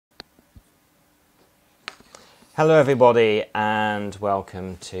Hello everybody and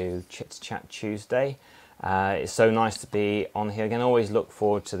welcome to Chit-Chat Tuesday. It's so nice to be on here again. I always look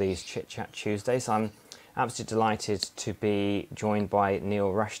forward to these Chit-Chat Tuesdays. I'm absolutely delighted to be joined by Neil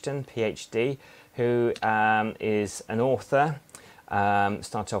Rushton, PhD, who is an author.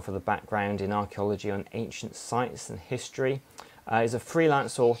 Started off with a background in archaeology on ancient sites and history. He's a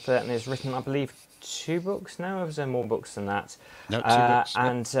freelance author and has written, I believe, 2 books now, or is there more books than that? No, 2 books. Yep.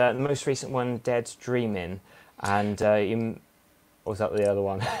 And the most recent one, Dead Dreaming. And or was that the other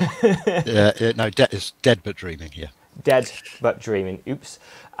one? No, it's dead but dreaming. Yeah. Dead but Dreaming. Oops.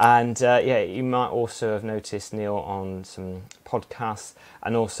 And yeah, you might also have noticed Neil on some podcasts,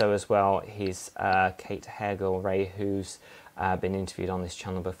 and also as well, he's Kate Hairgirl Ray, who's been interviewed on this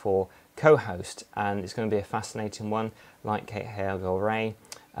channel before, co-host, and it's going to be a fascinating one. Like Kate Hairgirl Ray,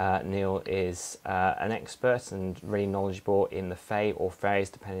 Neil is an expert and really knowledgeable in the Fae or Fairies,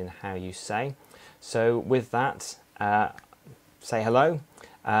 depending on how you say. So with that, say hello.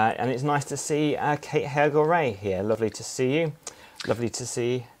 And it's nice to see Kate Hairgirl Ray here. Lovely to see you. Lovely to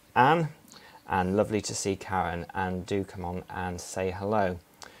see Anne. And lovely to see Karen. And do come on and say hello.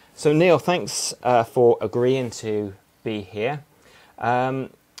 So Neil, thanks for agreeing to be here. Are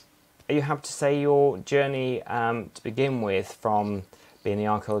you happy to say your journey to begin with, from being the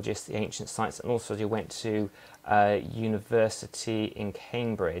archaeologist, the ancient sites, and also you went to university in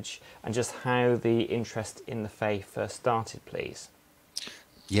Cambridge, and just how the interest in the Fae first started, please?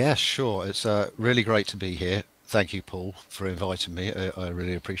 Yeah, sure. It's really great to be here. Thank you, Paul, for inviting me. I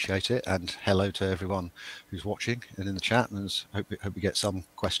really appreciate it. And hello to everyone who's watching and in the chat. And hope we get some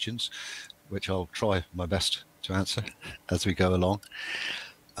questions, which I'll try my best to answer as we go along.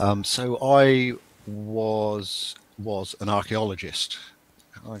 So I was an archaeologist.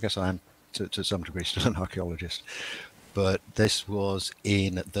 I guess I am to some degree still an archaeologist, but this was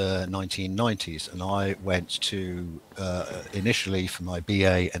in the 1990s, and I went to initially for my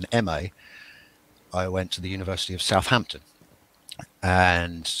BA and MA I went to the University of Southampton,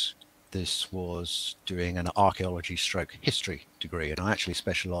 and this was doing an archaeology stroke history degree, and I actually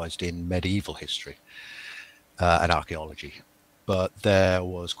specialized in medieval history and archaeology. But there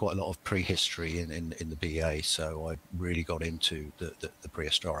was quite a lot of prehistory in the BA, so I really got into the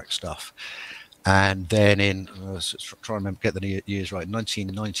prehistoric stuff. And then in, try and remember, get the years right,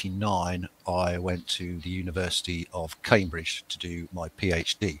 1999, I went to the University of Cambridge to do my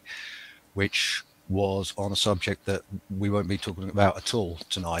PhD, which was on a subject that we won't be talking about at all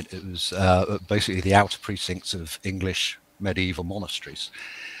tonight. It was basically the outer precincts of English medieval monasteries.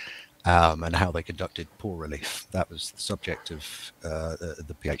 And how they conducted poor relief. That was the subject of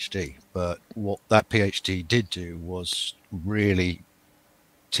the PhD. But what that PhD did do was really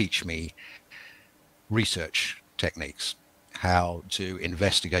teach me research techniques, how to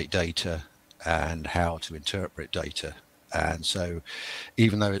investigate data and how to interpret data. And so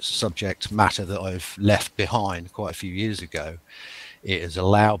even though it's a subject matter that I've left behind quite a few years ago, it has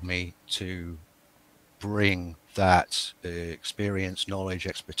allowed me to bring that experience, knowledge,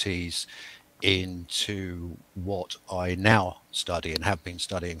 expertise into what I now study and have been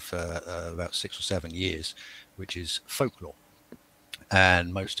studying for about 6 or 7 years, which is folklore,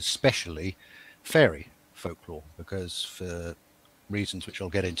 and most especially fairy folklore, because for reasons which I'll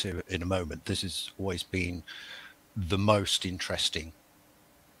get into in a moment, this has always been the most interesting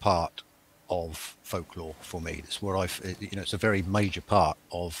part of folklore for me. It's where it's a very major part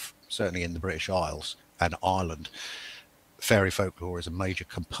of, certainly in the British Isles and Ireland, fairy folklore is a major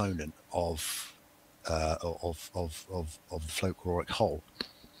component of the folkloric whole.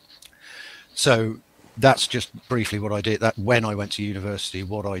 So that's just briefly what I did. That when I went to university,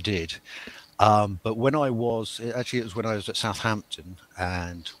 what I did. But when I was, actually it was when I was at Southampton,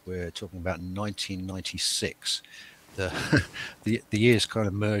 and we're talking about 1996. The years kind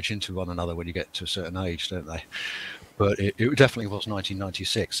of merge into one another when you get to a certain age, don't they? But it definitely was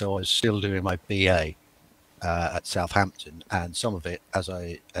 1996. So I was still doing my BA at Southampton, and some of it, as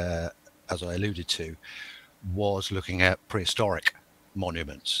I alluded to, was looking at prehistoric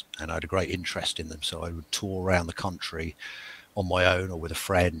monuments, and I had a great interest in them. So I would tour around the country on my own or with a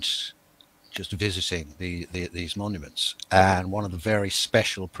friend, just visiting these monuments. And one of the very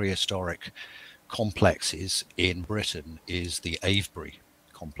special prehistoric complexes in Britain is the Avebury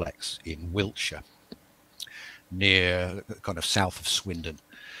complex in Wiltshire, near kind of south of Swindon.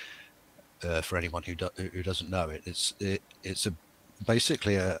 For anyone who doesn't know it, it's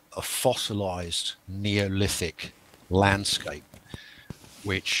basically a fossilized Neolithic landscape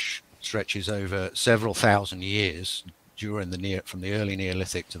which stretches over several thousand years during from the early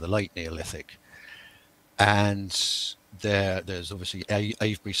Neolithic to the late Neolithic, and There's obviously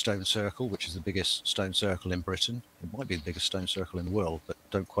Avebury Stone Circle, which is the biggest stone circle in Britain. It might be the biggest stone circle in the world, but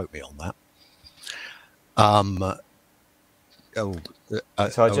don't quote me on that.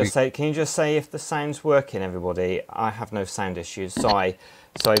 So can you just say if the sound's working, everybody? I have no sound issues. Sorry.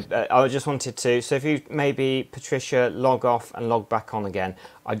 I just wanted to, so if you maybe, Patricia, log off and log back on again.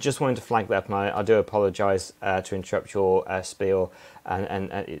 I just wanted to flag that up, and I do apologise to interrupt your spiel,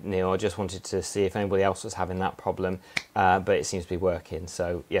 and Neil, I just wanted to see if anybody else was having that problem, but it seems to be working.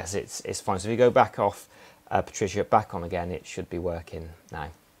 So yes, it's fine. So if you go back off, Patricia, back on again, it should be working now.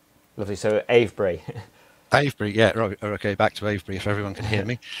 Lovely. So Avebury. Avebury, yeah, right, okay, back to Avebury if everyone can hear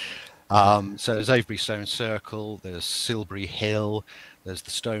me. So there's Avebury Stone Circle, there's Silbury Hill, there's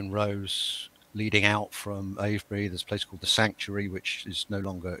the Stone Rose leading out from Avebury. There's a place called the Sanctuary, which is no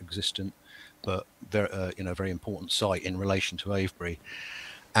longer existent, but very important site in relation to Avebury.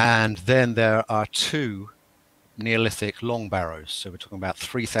 And then there are two Neolithic long barrows. So we're talking about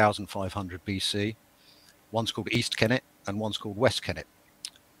 3,500 BC. One's called East Kennet and one's called West Kennet.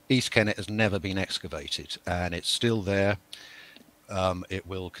 East Kennet has never been excavated, and it's still there. It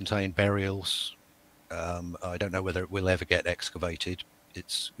will contain burials. I don't know whether it will ever get excavated.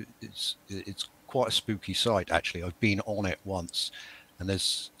 It's quite a spooky site, actually. I've been on it once, and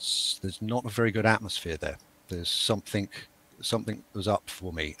there's not a very good atmosphere there. There's something was up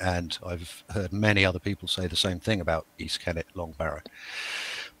for me, and I've heard many other people say the same thing about East Kennet Long Barrow.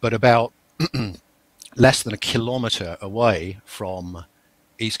 But about less than a kilometre away from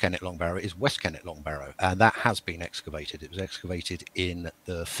East Kennet Long Barrow is West Kennet Long Barrow, and that has been excavated. It was excavated in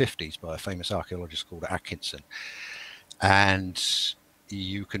the 50s by a famous archaeologist called Atkinson, and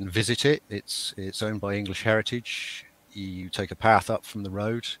you can visit it. It's owned by English Heritage. You take a path up from the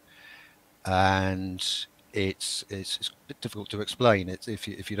road, and it's a bit difficult to explain. It's if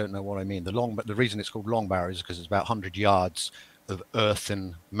you don't know what I mean. The reason it's called Long Barrow is because it's about 100 yards of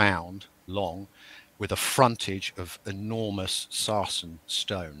earthen mound long, with a frontage of enormous sarsen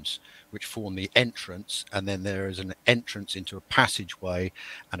stones, which form the entrance, and then there is an entrance into a passageway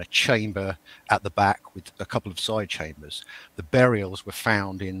and a chamber at the back with a couple of side chambers. The burials were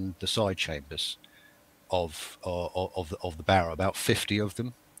found in the side chambers of the barrow, about 50 of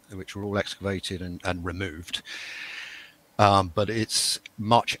them, which were all excavated and removed. But it's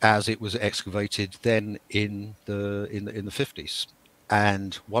much as it was excavated then in the 50s.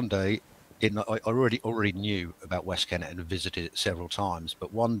 And one day, I already knew about West Kennet and had visited it several times,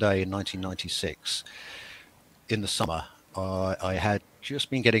 but one day in 1996, in the summer, I had just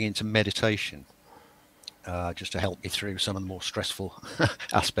been getting into meditation, just to help me through some of the more stressful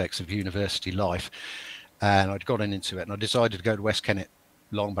aspects of university life, and I'd gotten into it, and I decided to go to West Kennet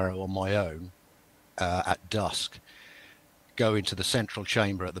Long Barrow on my own at dusk, go into the central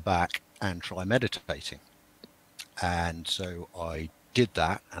chamber at the back and try meditating. And so I did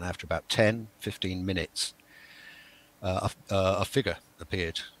that, and after about 10-15 minutes a figure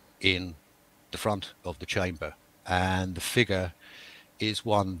appeared in the front of the chamber, and the figure is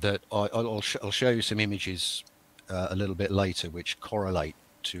one that I'll show you some images a little bit later which correlate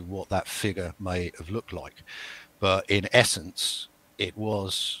to what that figure may have looked like. But in essence, it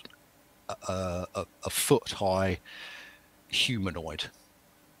was a foot-high humanoid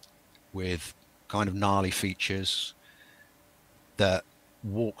with kind of gnarly features that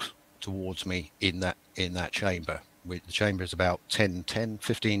walked towards me in that chamber. The chamber is about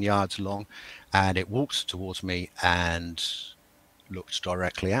 15 yards long, and it walks towards me and looked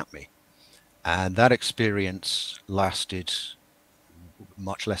directly at me. And that experience lasted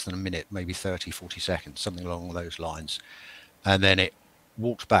much less than a minute, maybe 30-40 seconds, something along those lines. And then it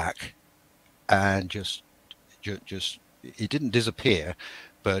walked back and just it didn't disappear,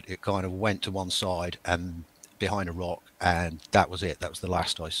 but it kind of went to one side and behind a rock, and that was it. That was the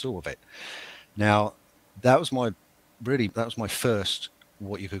last I saw of it. Now, that was my first,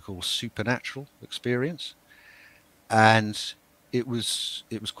 what you could call, supernatural experience, and it was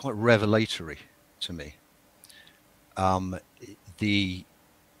quite revelatory to me. The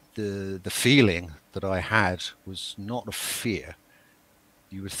feeling that I had was not of fear.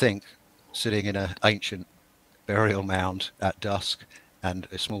 You would think, sitting in an ancient burial mound at dusk and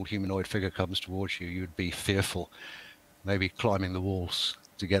a small humanoid figure comes towards you, you'd be fearful, maybe climbing the walls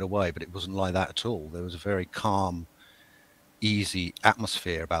to get away, but it wasn't like that at all. There was a very calm, easy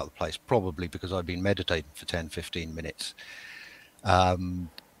atmosphere about the place, probably because I'd been meditating for 10-15 minutes. The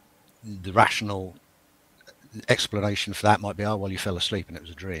rational explanation for that might be, oh, well, you fell asleep and it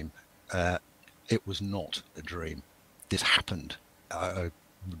was a dream. It was not a dream. This happened. I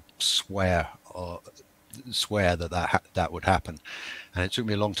would swear swear that that would happen. And it took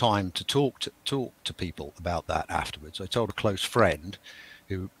me a long time to talk to people about that afterwards. I told a close friend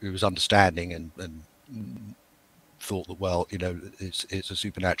who was understanding and thought that, well, you know, it's a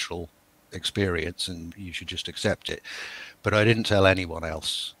supernatural experience and you should just accept it. But I didn't tell anyone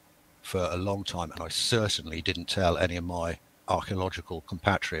else for a long time, and I certainly didn't tell any of my archaeological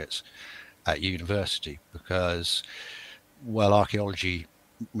compatriots at university, because, well, archaeology,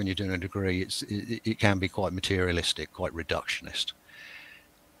 when you're doing a degree, it can be quite materialistic, quite reductionist,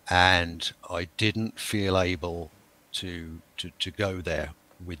 and I didn't feel able to go there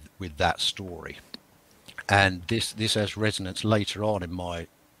with that story. And this has resonance later on in my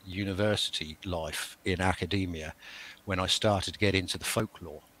university life in academia, when I started to get into the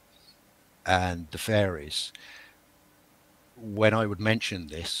folklore and the fairies. When I would mention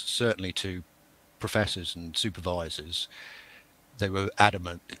this, certainly to professors and supervisors, they were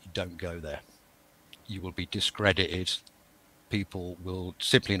adamant that you don't go there. You will be discredited. People will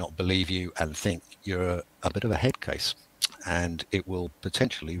simply not believe you and think you're a bit of a head case, and it will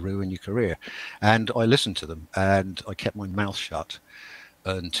potentially ruin your career. And I listened to them, and I kept my mouth shut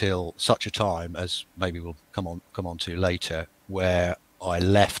until such a time, as maybe we'll come on to later, where I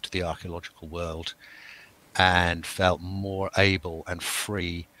left the archaeological world and felt more able and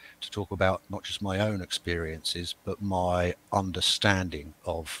free to talk about not just my own experiences, but my understanding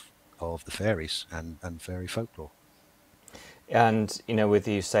of the fairies and fairy folklore. And, you know, with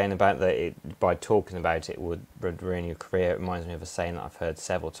you saying about that, by talking about it would ruin your career, it reminds me of a saying that I've heard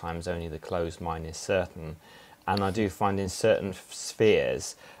several times: only the closed mind is certain. And I do find in certain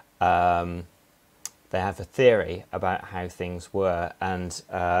spheres, they have a theory about how things were. And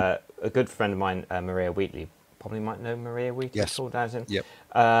a good friend of mine, Maria Wheatley, probably might know Maria Wheatley. Yes.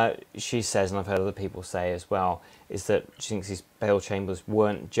 Yep. She says, and I've heard other people say as well, is that she thinks these burial chambers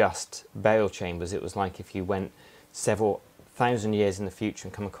weren't just burial chambers. It was like if you went several thousand years in the future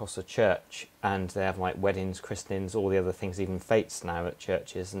and come across a church, and they have like weddings, christenings, all the other things, even fates now at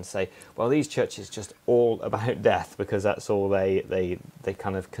churches, and say, well, these churches just all about death, because that's all they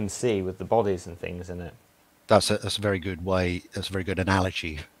kind of can see with the bodies and things in it. That's a very good way. That's a very good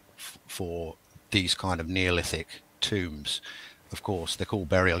analogy for these kind of Neolithic tombs. Of course, they're called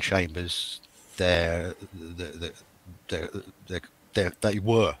burial chambers. They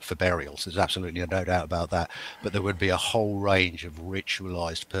were for burials. There's absolutely no doubt about that. But there would be a whole range of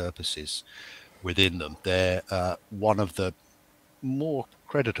ritualized purposes within them. They're one of the more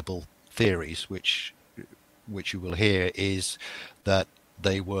creditable theories, which you will hear, is that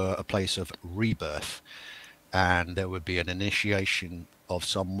they were a place of rebirth, and there would be an initiation of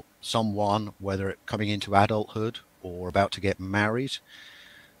someone, whether it coming into adulthood or about to get married,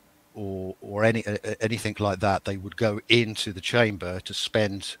 or anything like that. They would go into the chamber to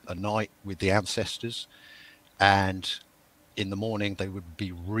spend a night with the ancestors, and in the morning they would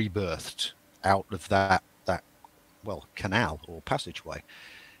be rebirthed out of that canal or passageway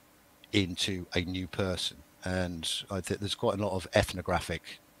into a new person. And I think there's quite a lot of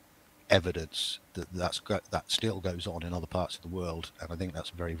ethnographic evidence that still goes on in other parts of the world, and I think that's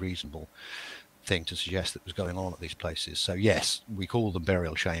a very reasonable thing to suggest that was going on at these places. So yes, we call them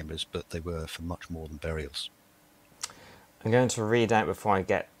burial chambers, but they were for much more than burials. I'm going to read out, before I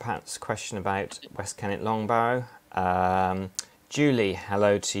get Pat's question about West Kennet Longbarrow. Julie,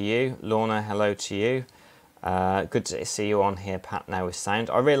 hello to you. Lorna, hello to you. Good to see you on here, Pat, now with sound.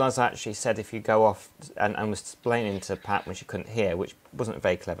 I realise I actually said if you go off, and was explaining to Pat when she couldn't hear, which wasn't a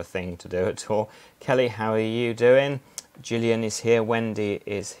very clever thing to do at all. Kelly, how are you doing? Gillian is here. Wendy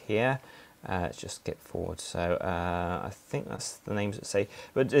is here. Let's just get forward. So I think that's the names that say.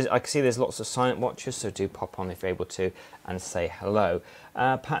 But I can see there's lots of silent watchers, so do pop on if you're able to and say hello.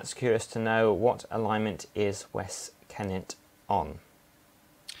 Pat's curious to know, what alignment is West Kennet on?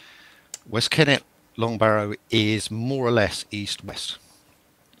 West Kennet Longbarrow is more or less east-west.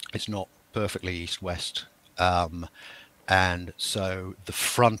 It's not perfectly east-west. And so the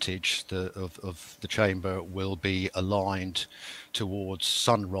frontage of the chamber will be aligned towards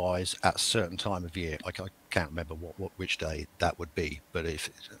sunrise at a certain time of year. I can't remember which day that would be, but if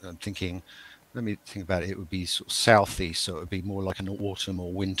I'm thinking, let me think about it, it would be sort of southeast, so it would be more like an autumn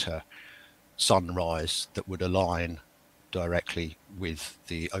or winter sunrise that would align directly with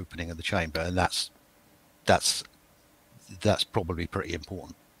the opening of the chamber, and that's probably pretty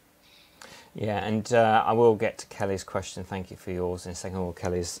important. Yeah, and I will get to Kelly's question. Thank you for yours in a second. Or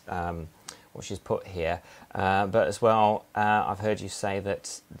Kelly's what she's put here, but as well, I've heard you say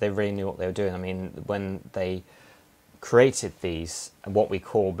that they really knew what they were doing. I mean, when they created these, what we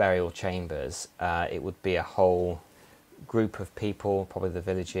call burial chambers, it would be a whole group of people, probably the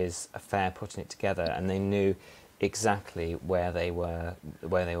villagers, a fair putting it together, and they knew exactly where they were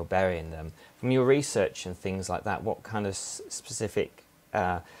burying them. From your research and things like that, what kind of specific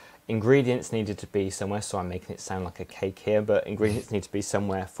ingredients needed to be somewhere? So I'm making it sound like a cake here, but ingredients need to be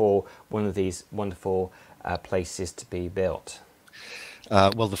somewhere for one of these wonderful places to be built.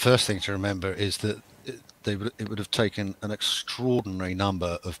 Well, the first thing to remember is that it would have taken an extraordinary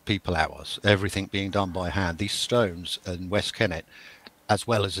number of people hours, everything being done by hand. These stones in West Kennet, as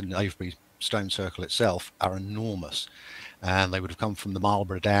well as in Avebury Stone Circle itself, are enormous, and they would have come from the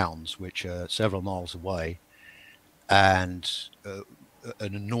Marlborough Downs, which are several miles away, and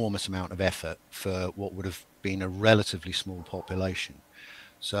an enormous amount of effort for what would have been a relatively small population.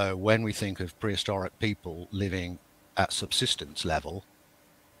 So when we think of prehistoric people living at subsistence level,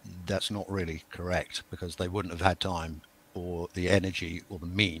 that's not really correct, because they wouldn't have had time or the energy or the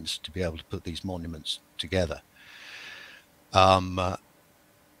means to be able to put these monuments together. So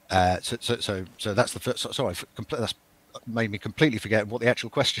that's the first. Sorry, that's made me completely forget what the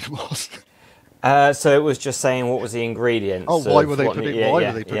actual question was. So it was just saying, what was the ingredients? Oh, why were they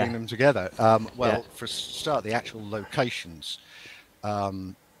putting them together? Well, for a start, the actual locations.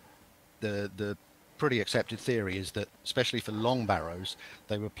 The pretty accepted theory is that, especially for long barrows,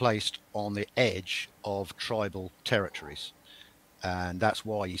 they were placed on the edge of tribal territories, and that's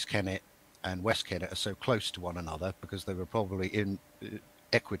why East Kennet and West Kennet are so close to one another, because they were probably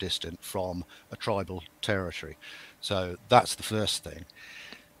equidistant from a tribal territory. So that's the first thing.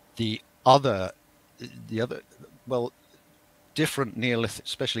 The other, well, different Neolithic,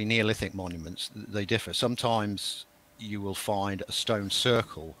 especially Neolithic monuments, they differ. Sometimes you will find a stone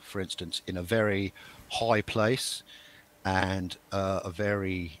circle, for instance, in a very high place and a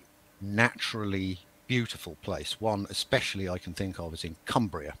very naturally beautiful place. One especially I can think of is in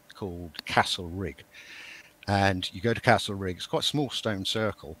Cumbria, called Castle Rig. And you go to Castle Rig, it's quite a small stone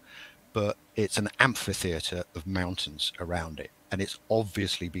circle, but it's an amphitheatre of mountains around it. And it's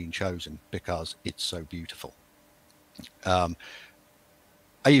obviously been chosen because it's so beautiful.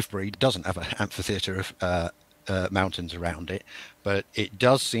 Avebury doesn't have an amphitheatre of mountains around it, but it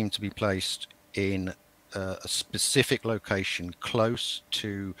does seem to be placed in a specific location close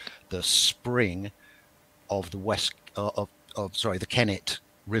to the spring of the the Kennet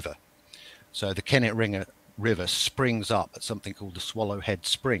River. So the Kennet River springs up at something called the Swallowhead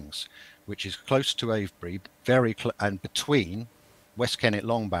Springs, which is close to Avebury, and between West Kennet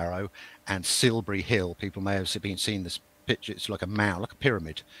Long Barrow and Silbury Hill. People may have seen this picture. It's like a mound, like a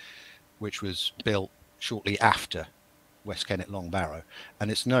pyramid, which was built shortly after West Kennet Long Barrow. And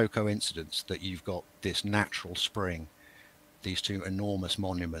it's no coincidence that you've got this natural spring, these two enormous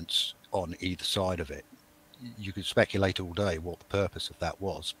monuments on either side of it. You could speculate all day what the purpose of that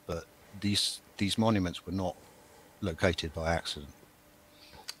was, but these monuments were not located by accident.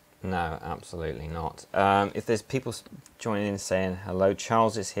 No, absolutely not. If there's people joining in saying hello,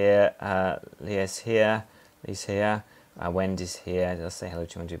 Charles is here, Leah's here, Lee's here, Wendy's here. Did I say hello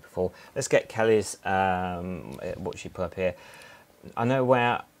to Wendy before? Let's get Kelly's, what she put up here. I know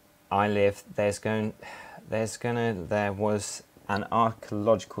where I live, there was an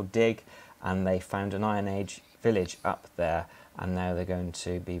archaeological dig, and they found an Iron Age village up there, and now they're going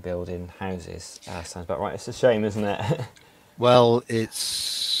to be building houses. Sounds about right. It's a shame, isn't it? Well,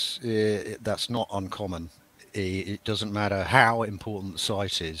 that's not uncommon. It doesn't matter how important the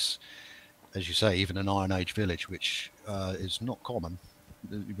site is. As you say, even an Iron Age village, which is not common.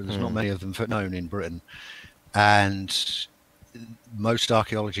 There's not many of them known in Britain. And most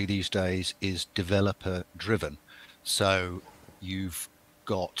archaeology these days is developer driven. So you've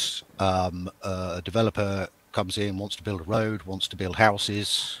got a developer comes in, wants to build a road, wants to build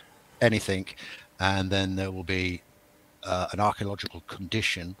houses, anything, and then there will be an archaeological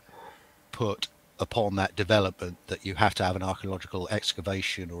condition put upon that development that you have to have an archaeological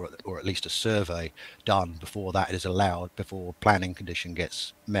excavation or at least a survey done before that is allowed, before planning condition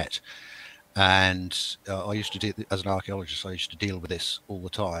gets met. And I used to do, as an archaeologist, I used to deal with this all the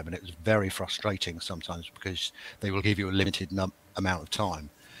time, and it was very frustrating sometimes because they will give you a limited amount of time.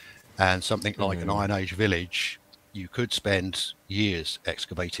 And something like an Iron Age village, you could spend years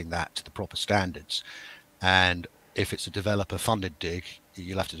excavating that to the proper standards. And if it's a developer funded dig,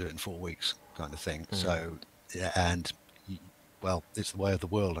 you'll have to do it in 4 weeks, kind of thing. So, and well, it's the way of the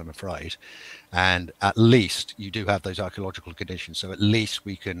world, I'm afraid. And at least you do have those archaeological conditions. So at least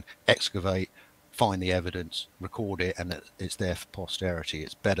we can excavate, find the evidence, record it, and it's there for posterity.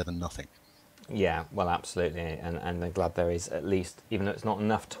 It's better than nothing. Yeah, well, absolutely, and I'm glad there is, at least, even though it's not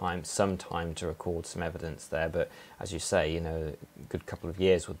enough time, some time to record some evidence there. But as you say, a good couple of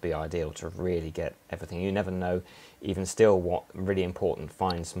years would be ideal to really get everything. You never know, even still, what really important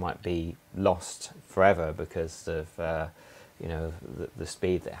finds might be lost forever because of the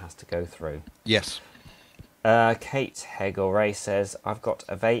speed that it has to go through. Yes. Kate Hegel-Ray says, I've got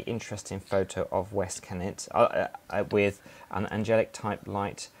a very interesting photo of West Kennet with an angelic type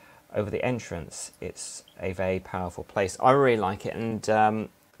light over the entrance. It's a very powerful place. I really like it, and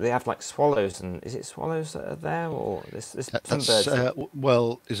they have like swallows, and is it swallows that are there, or there's some birds?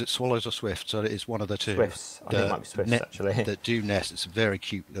 Well, is it swallows or swifts? So it's one of the two. Swifts. I think it might be swifts actually. That do nest. It's very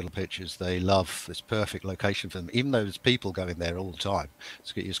cute little pictures. They love this perfect location for them, even though there's people going there all the time.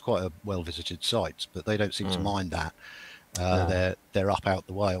 It's quite a well-visited site, but they don't seem to mind that. No. They're up out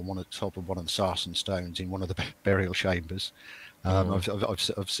the way on top of one of the sarsen stones in one of the burial chambers.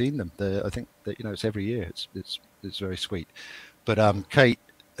 I've seen them. I think that it's every year. It's very sweet. But Kate,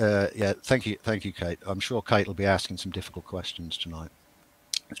 yeah, thank you, Kate. I'm sure Kate will be asking some difficult questions tonight,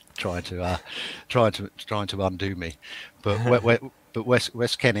 trying to undo me. But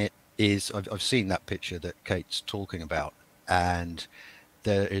West Kennet is. I've seen that picture that Kate's talking about, and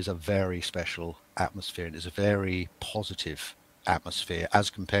there is a very special atmosphere, and it's a very positive atmosphere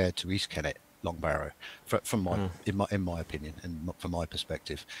as compared to East Kennet, Long Barrow, in my opinion and from my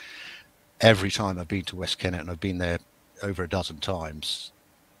perspective. Every time I've been to West Kennet, and I've been there over a dozen times,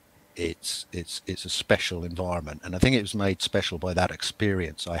 it's a special environment, and I think it was made special by that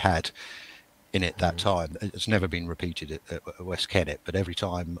experience I had in it that time. It's never been repeated at West Kennet, but every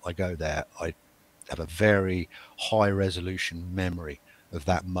time I go there, I have a very high resolution memory of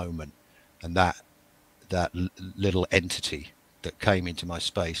that moment and that little entity that came into my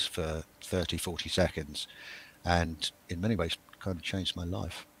space for 30-40 seconds, and in many ways kind of changed my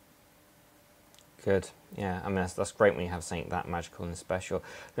life. Good. Yeah, I mean, that's great when you have something that magical and special.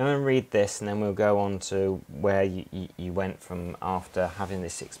 I'm going to read this, and then we'll go on to where you went from after having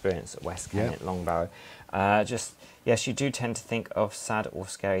this experience at West Kennet, Long Barrow. Yes, you do tend to think of sad or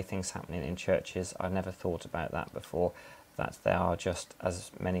scary things happening in churches. I've never thought about that before, that there are just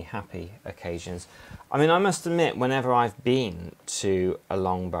as many happy occasions. I mean, I must admit, whenever I've been to a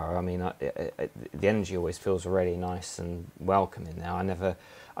Long Barrow, I mean, the energy always feels really nice and welcoming there.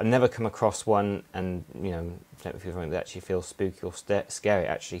 I never come across one, and don't feel something that actually feels spooky or scary. It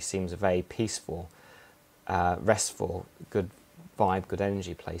actually seems a very peaceful, restful, good vibe, good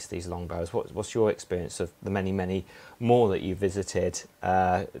energy place, these Long Barrows. What's your experience of the many more that you visited?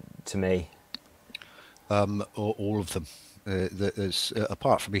 To me, all of them. There's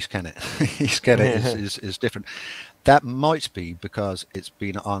apart from East Kennet. East Kennet is different. That might be because it's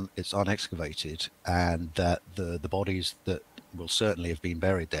unexcavated, and that the bodies that will certainly have been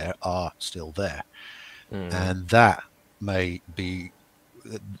buried there are still there, and that may be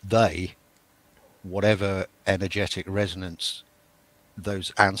whatever energetic resonance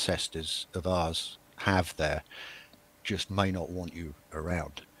those ancestors of ours have there just may not want you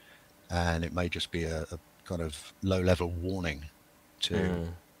around, and it may just be a kind of low-level warning to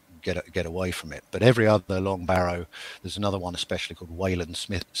get away from it. But every other Long Barrow, there's another one especially called Wayland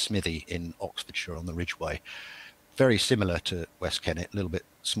Smithy in Oxfordshire on the Ridgeway, very similar to West Kennet, a little bit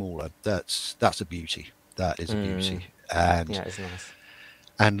smaller. That's a beauty. That is a beauty. And yeah, it's nice.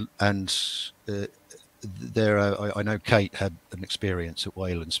 And I know Kate had an experience at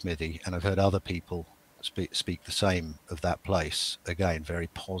Wayland Smithy, and I've heard other people speak the same of that place. Again, very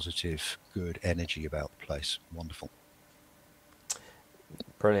positive, good energy about the place. Wonderful.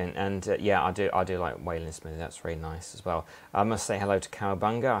 Brilliant. And yeah, I do like Wayland Smithy. That's really nice as well. I must say hello to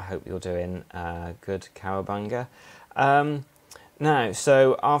Cowabunga. I hope you're doing good, Cowabunga. Now,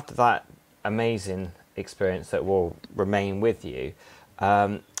 so after that amazing experience that will remain with you,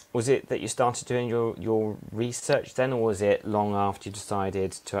 was it that you started doing your research then, or was it long after you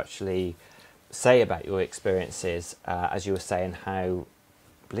decided to actually say about your experiences, as you were saying, how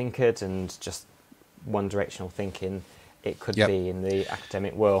blinkered and just one-directional thinking it could be in the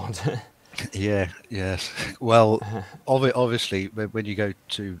academic world? Yes. Well, obviously, when you go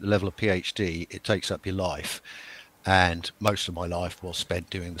to the level of PhD, it takes up your life, and most of my life was spent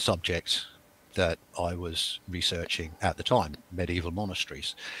doing the subject that I was researching at the time, medieval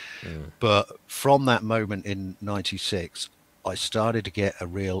monasteries. But from that moment in '96, I started to get a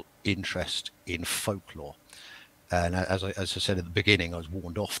real interest in folklore, and as I said at the beginning, I was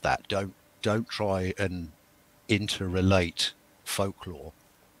warned off that don't try and interrelate folklore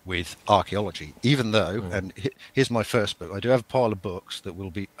with archaeology, even though and here's my first book. I do have a pile of books that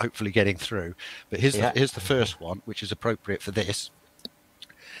we'll be hopefully getting through, but here's the first one, which is appropriate for this.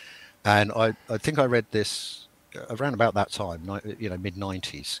 And I think I read this around about that time, mid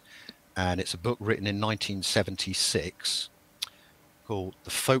 90s, and it's a book written in 1976 called The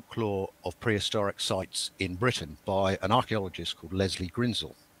Folklore of Prehistoric Sites in Britain by an archaeologist called Leslie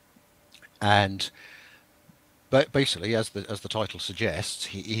Grinzel. And but basically, as the title suggests,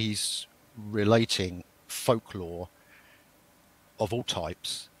 he's relating folklore of all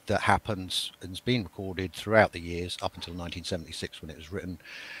types that happens and has been recorded throughout the years up until 1976 when it was written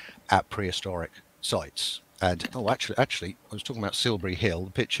at prehistoric sites. And actually, I was talking about Silbury Hill.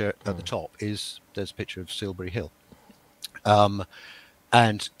 The picture at the top there's a picture of Silbury Hill,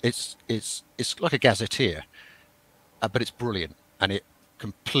 and it's like a gazetteer, but it's brilliant, and it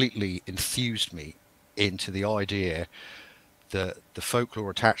completely enthused me into the idea that the folklore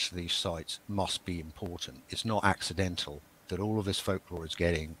attached to these sites must be important. It's not accidental that all of this folklore is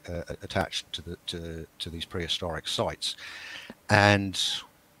getting attached to these prehistoric sites, and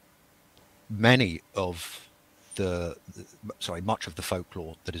much of the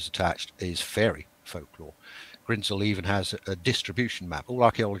folklore that is attached is fairy folklore. Grinzel even has a distribution map. All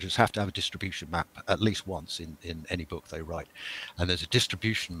archaeologists have to have a distribution map at least once in any book they write, and there's a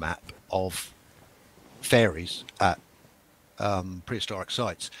distribution map of fairies at prehistoric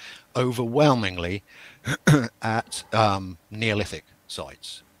sites, overwhelmingly at Neolithic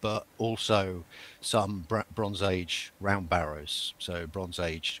sites, but also some Bronze Age round barrows. So Bronze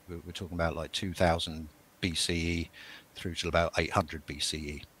Age, we're talking about like 2000 BCE through to about 800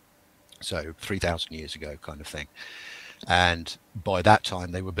 BCE. So 3,000 years ago kind of thing. And by that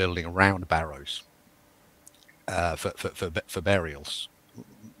time, they were building round barrows for burials.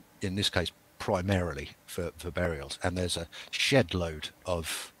 In this case, primarily for burials, and there's a shed load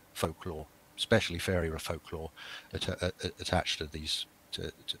of folklore, especially fairy folklore, attached to these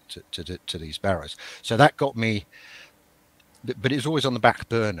to these barrows. So that got me, but it was always on the back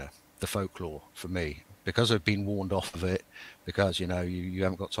burner, the folklore, for me, because I've been warned off of it, because you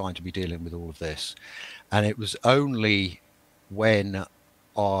haven't got time to be dealing with all of this. And it was only when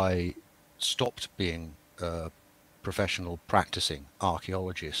I stopped being a professional practicing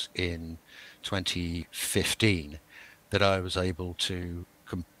archaeologist in 2015 that I was able to,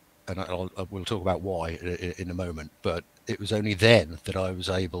 and we'll talk about why in a moment, but it was only then that I was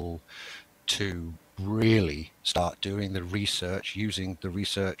able to really start doing the research, using the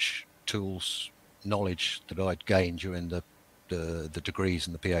research tools, knowledge that I'd gained during the degrees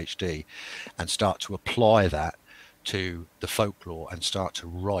and the PhD, and start to apply that to the folklore and start to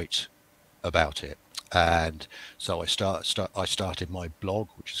write about it. And so I started my blog,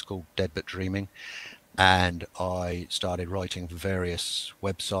 which is called Dead But Dreaming, and I started writing for various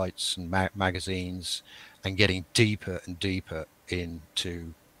websites and magazines, and getting deeper and deeper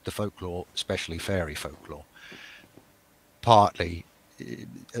into the folklore, especially fairy folklore. Partly,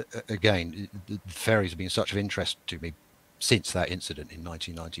 again, the fairies have been such of interest to me since that incident in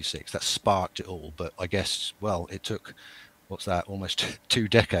 1996. That sparked it all. But I guess, well, it took, almost 2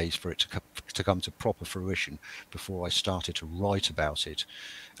 decades for it to come to proper fruition before I started to write about it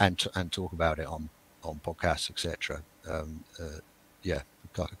and talk about it on podcasts, etc. Yeah,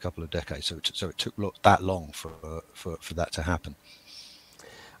 a couple of decades. So it took that long for that to happen.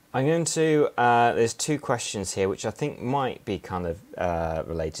 I'm going to, there's 2 questions here which I think might be kind of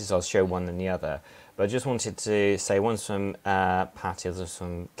related, so I'll show one and the other. But I just wanted to say, one's from Patty, one's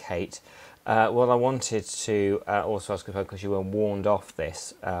from Kate. Well, I wanted to also ask about, because you were warned off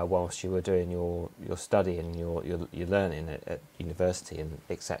this whilst you were doing your study and your learning at university and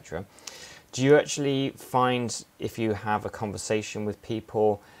etc. Do you actually find, if you have a conversation with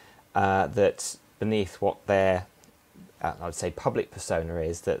people, that beneath what their I would say public persona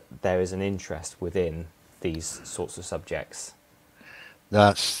is, that there is an interest within these sorts of subjects?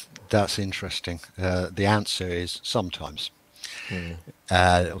 That's interesting. The answer is sometimes.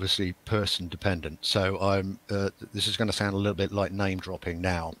 Obviously person dependent. So I'm this is going to sound a little bit like name dropping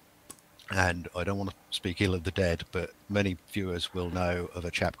now, and I don't want to speak ill of the dead, but many viewers will know of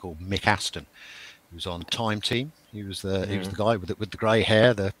a chap called Mick Aston, who was on Time Team. He was the guy with the grey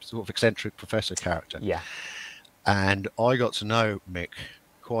hair, the sort of eccentric professor character. Yeah. And I got to know Mick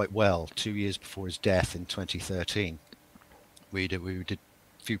quite well 2 years before his death in 2013. We did a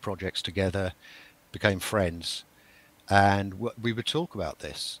few projects together, became friends, and we would talk about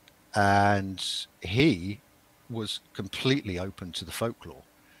this. And he was completely open to the folklore,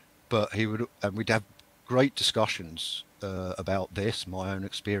 but we'd have great discussions about this, my own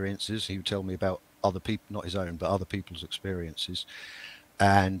experiences. He would tell me about other people, not his own, but other people's experiences.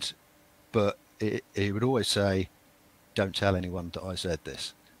 But he would always say, "Don't tell anyone that I said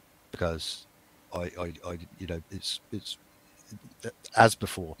this, because I it's as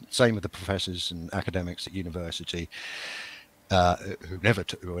before, same with the professors and academics at university who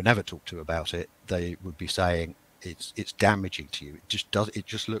were never talked to about it. They would be saying it's damaging to you. It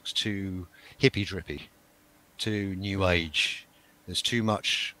just looks too hippy drippy, too new age. There's too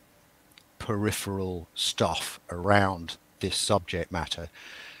much peripheral stuff around this subject matter,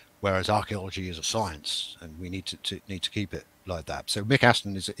 whereas archaeology is a science, and we need to keep it like that. So Mick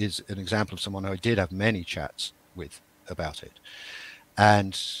Aston is an example of someone I did have many chats with about it,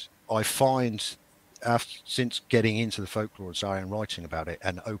 and I find since getting into the folklore and starting writing about it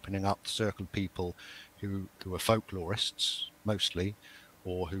and opening up the circle of people who are folklorists mostly,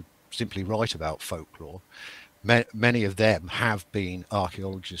 or who simply write about folklore, many of them have been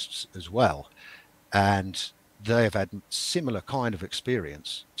archaeologists as well, and they have had similar kind of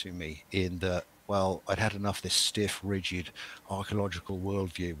experience to me in that, well, I'd had enough of this stiff, rigid archaeological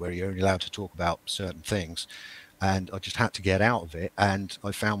worldview where you're only allowed to talk about certain things, and I just had to get out of it, and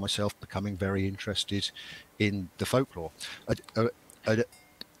I found myself becoming very interested in the folklore.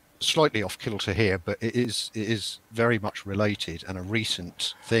 Slightly off kilter here, but it is very much related, and a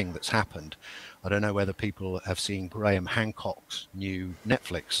recent thing that's happened. I don't know whether people have seen Graham Hancock's new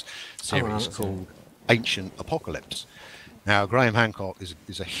Netflix series called Ancient Apocalypse. Now, Graham Hancock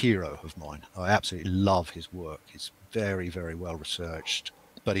is a hero of mine. I absolutely love his work. It's very, very well researched,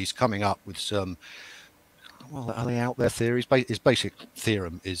 but he's coming up with some, well, are they out there theories? His basic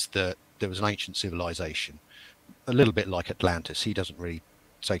theorem is that there was an ancient civilization, a little bit like Atlantis. He doesn't really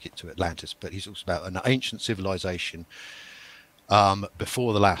take it to Atlantis, but he talks about an ancient civilization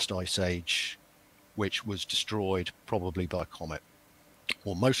before the last ice age, which was destroyed probably by a comet,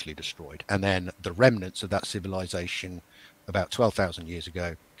 or mostly destroyed, and then the remnants of that civilization about 12,000 years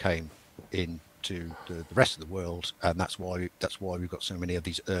ago came into the rest of the world, and that's why we've got so many of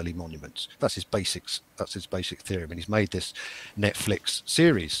these early monuments. That's his basic theorem, and he's made this Netflix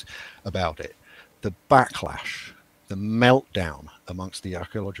series about it. The backlash, the meltdown amongst the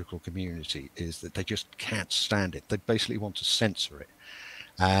archaeological community is that they just can't stand it. They basically want to censor it,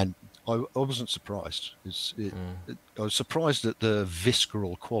 and I wasn't surprised. I was surprised at the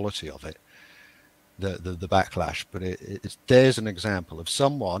visceral quality of it, the backlash. But there's an example of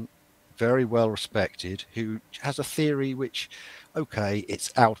someone very well respected who has a theory which, okay,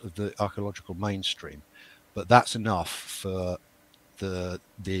 it's out of the archaeological mainstream, but that's enough for the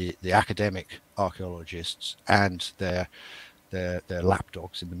academic archaeologists and their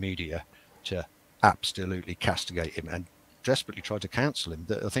lapdogs in the media to absolutely castigate him and desperately try to cancel him.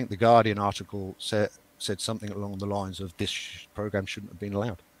 I think the Guardian article said something along the lines of, this program shouldn't have been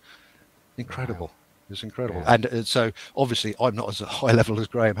allowed. Incredible. Wow. It's incredible. Yeah. And so obviously I'm not as high level as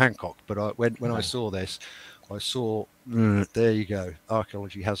Graham Hancock, but when I saw this, I saw, there you go,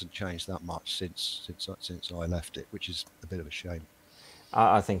 archaeology hasn't changed that much since I left it, which is a bit of a shame.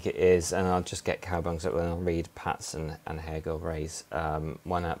 I think it is, and I'll just get cowbungs up when I'll read Pat's and Hairgirl Ray's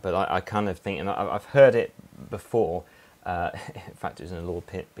one out. But I kind of think, and I've heard it before. In fact, it was in a Lord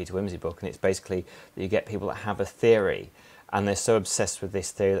Peter Wimsey book, and it's basically that you get people that have a theory, and they're so obsessed with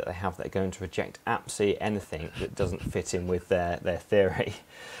this theory that they have, they're going to reject absolutely anything that doesn't fit in with their theory.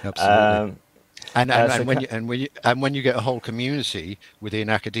 Absolutely. When you get a whole community within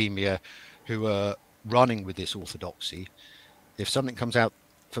academia who are running with this orthodoxy, if something comes out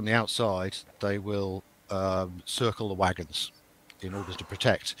from the outside, they will circle the wagons in order to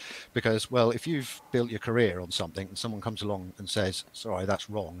protect. Because, well, if you've built your career on something and someone comes along and says, sorry, that's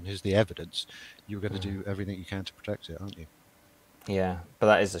wrong, and here's the evidence, you're going to do everything you can to protect it, aren't you? Yeah, but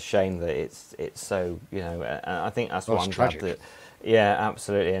that is a shame that it's so, and I think that's why I'm tragic. glad that, yeah,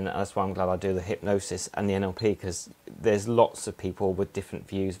 absolutely, and that's why I'm glad I do the hypnosis and the NLP, because there's lots of people with different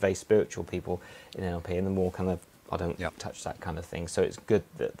views, very spiritual people in NLP, and the more kind of, I don't touch that kind of thing. So it's good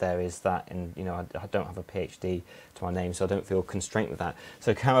that there is that, and I don't have a PhD to my name, so I don't feel constrained with that.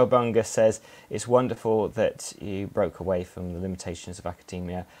 So Cowabunga says, it's wonderful that you broke away from the limitations of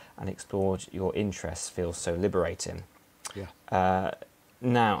academia and explored your interests. Feels so liberating. Yeah.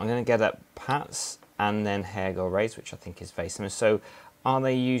 Now I'm going to get at Pat's and then Hairgirl Ray's, which I think is very similar. So are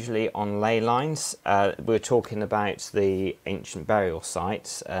they usually on ley lines? We're talking about the ancient burial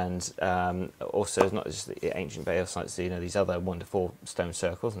sites, and also not just the ancient burial sites, these other wonderful stone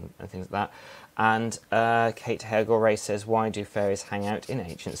circles and things like that. And Kate Hairgirl Ray says, why do fairies hang out in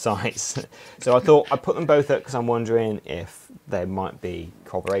ancient sites? So I thought I'd put them both up because I'm wondering if there might be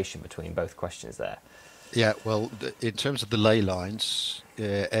corroboration between both questions there. Yeah, well, in terms of the ley lines,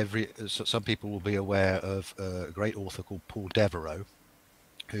 some people will be aware of a great author called Paul Devereux,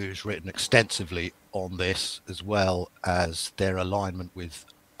 who's written extensively on this, as well as their alignment with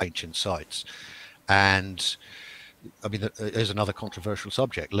ancient sites. And I mean, there's another controversial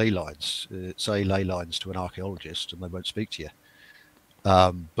subject: ley lines. Say ley lines to an archaeologist, and they won't speak to you.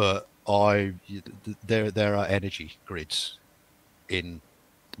 But there are energy grids in,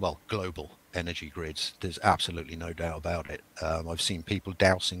 well, global energy grids. There's absolutely no doubt about it. I've seen people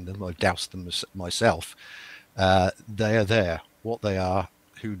dousing them. I've doused them myself. They are there. What they are,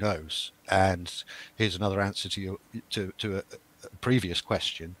 who knows? And here's another answer to your to a previous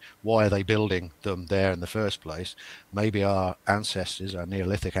question: why are they building them there in the first place? Maybe our ancestors, our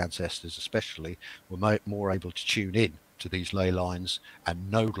Neolithic ancestors especially, were more able to tune in to these ley lines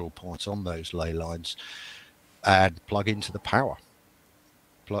and nodal points on those ley lines and plug into the power.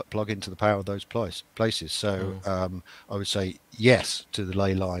 Plug into the power of those places. So I would say yes to the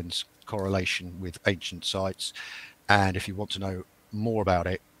ley lines correlation with ancient sites. And if you want to know more about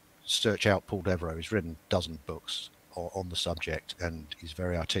it, search out Paul Devereux. He's written a dozen books on the subject, and he's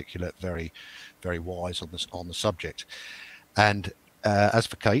very articulate, very, very wise on the subject. And as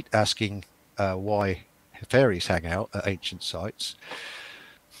for Kate asking why fairies hang out at ancient sites,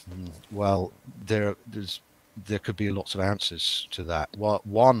 well, there could be lots of answers to that.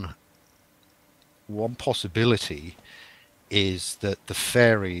 One possibility is that the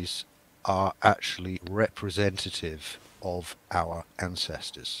fairies are actually representative of our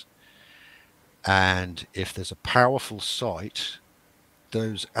ancestors. And if there's a powerful site,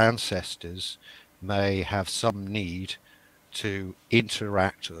 those ancestors may have some need to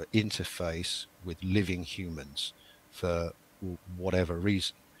interact or interface with living humans for whatever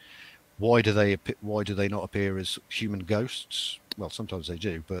reason. Why do they not appear as human ghosts? Well, sometimes they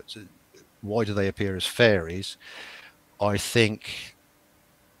do, but why do they appear as fairies? I think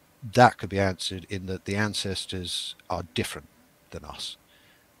that could be answered in that the ancestors are different than us,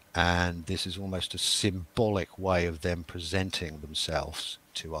 and this is almost a symbolic way of them presenting themselves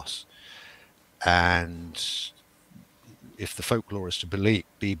to us. And if the folklore is to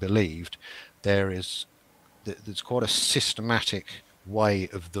be believed, there's quite a systematic way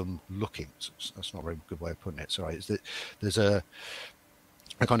of them looking. That's not a very good way of putting it. Sorry, there's a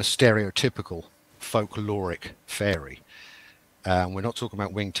kind of stereotypical folkloric fairy. We're not talking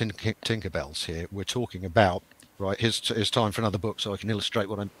about winged Tinkerbells here. We're talking about, right, here's time for another book so I can illustrate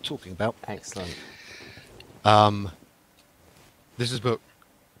what I'm talking about. Excellent. This is a book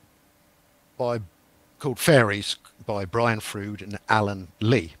called Fairies by Brian Froud and Alan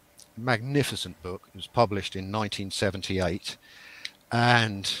Lee. Magnificent book. It was published in 1978.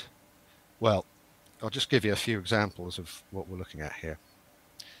 And, well, I'll just give you a few examples of what we're looking at here.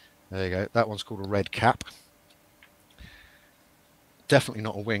 There you go. That one's called a red cap. Definitely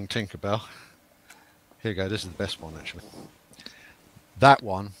not a winged Tinkerbell. Here you go. This is the best one, actually. That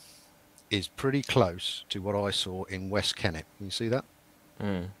one is pretty close to what I saw in West Kennet. Can you see that?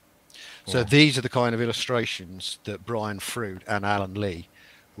 Yeah. So these are the kind of illustrations that Brian Froud and Alan Lee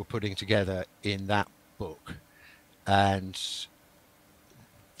were putting together in that book, and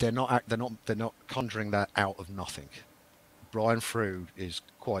they're not conjuring that out of nothing. Brian Froud is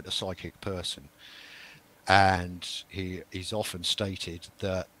quite a psychic person, and he's often stated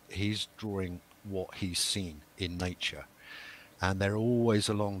that he's drawing what he's seen in nature, and they're always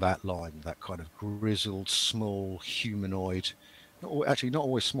along that line, that kind of grizzled, small, humanoid. Actually, not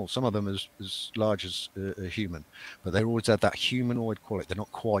always small. Some of them as large as a human, but they always have that humanoid quality. They're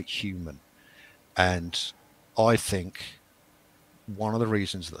not quite human, and I think one of the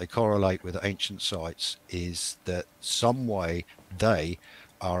reasons that they correlate with ancient sites is that some way they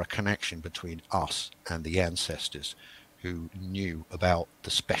are a connection between us and the ancestors who knew about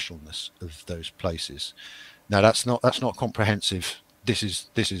the specialness of those places. Now that's not comprehensive.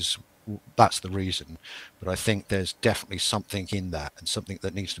 That's the reason, but I think there's definitely something in that, and something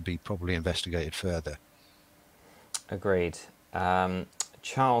that needs to be probably investigated further. Agreed.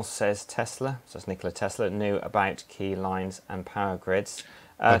 Charles says Tesla, so that's Nikola Tesla, knew about key lines and power grids.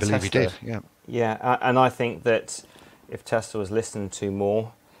 I believe he did, yeah. Yeah, and I think that if Tesla was listened to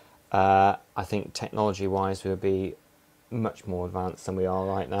more, I think technology-wise we would be much more advanced than we are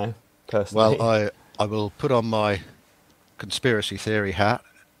right now, personally. Well, I will put on my conspiracy theory hat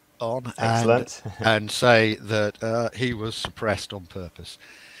on and say that he was suppressed on purpose.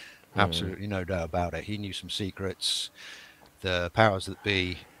 Absolutely no doubt about it. He knew some secrets. The powers that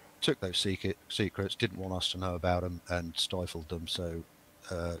be took those secrets, didn't want us to know about them, and stifled them. So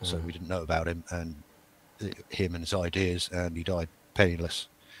we didn't know about him and him and his ideas, and he died penniless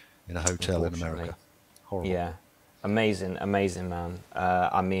in a hotel in America. Horrible. Yeah. Amazing man.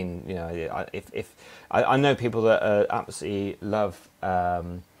 I mean, you know, if I know people that absolutely love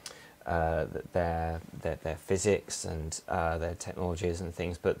their physics and their technologies and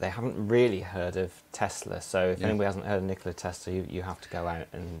things, but they haven't really heard of Tesla. So if anybody hasn't heard of Nikola Tesla, you have to go out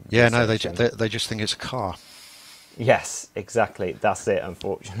and no, research him. they just think it's a car. Yes, exactly. That's it,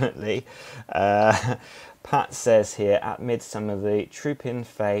 unfortunately. Pat says here, at Midsummer, the Troopin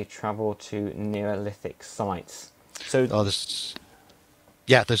Fae travel to Neolithic sites. So, there's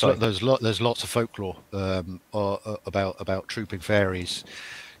lots of folklore about trooping fairies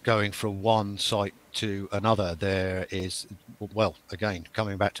going from one site to another. There is, well, again,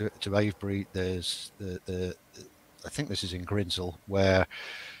 coming back to Avebury, there's I think this is in Grinsell, where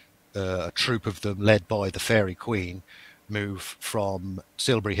a troop of them, led by the Fairy Queen, move from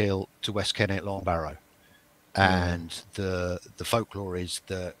Silbury Hill to West Kennet Longbarrow, and the folklore is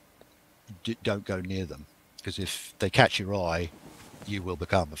that don't go near them, because if they catch your eye, you will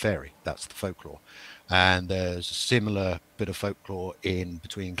become a fairy. That's the folklore. And there's a similar bit of folklore in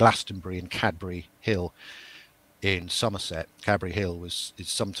between Glastonbury and Cadbury Hill in Somerset. Cadbury Hill is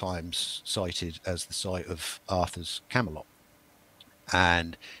sometimes cited as the site of Arthur's Camelot,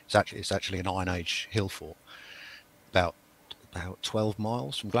 and it's actually an Iron Age hill fort, about 12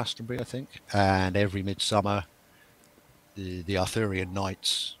 miles from Glastonbury, I think. And every midsummer, the Arthurian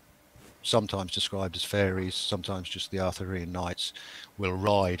knights, sometimes described as fairies, sometimes just the Arthurian knights, will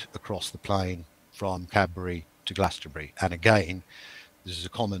ride across the plain from Cadbury to Glastonbury. And again, this is a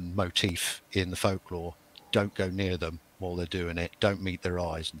common motif in the folklore: don't go near them while they're doing it, don't meet their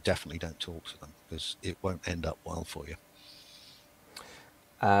eyes, and definitely don't talk to them, because it won't end up well for you.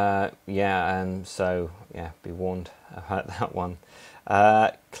 Be warned about that one.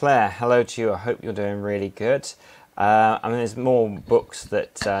 Claire, hello to you. I hope you're doing really good. There's more books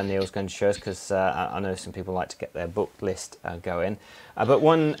that Neil's going to show us, because I know some people like to get their book list going. But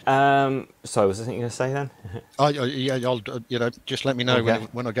one, sorry, was there something you were going to say then? I'll just let me know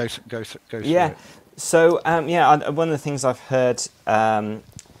when I go through. Yeah. It. So one of the things I've heard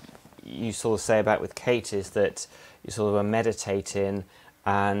you sort of say about with Kate is that you sort of were meditating,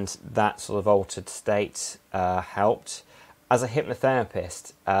 and that sort of altered state helped. As a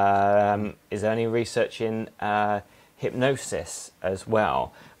hypnotherapist, is there any research in hypnosis as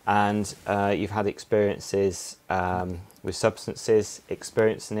well? And you've had experiences with substances,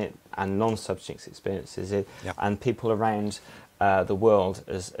 experiencing it, and non-substance experiences, and people around the world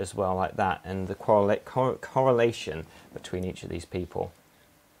as well, like that, and the correlation between each of these people.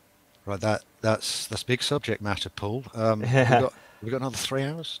 Right, that's big subject matter, Paul. We've got another 3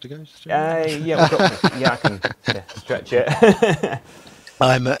 hours to go. I can stretch it.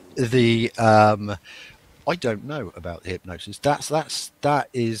 I don't know about hypnosis. That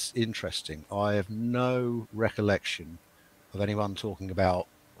is interesting. I have no recollection of anyone talking about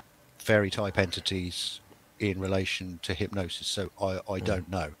fairy type entities in relation to hypnosis, so I don't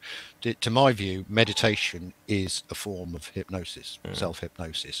know. To my view, meditation is a form of hypnosis,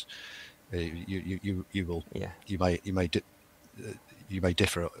 self-hypnosis. You may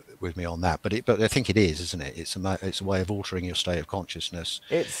differ with me on that, but I think it is, isn't it? It's a way of altering your state of consciousness.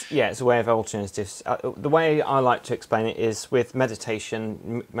 It's a way of altering it. The way I like to explain it is with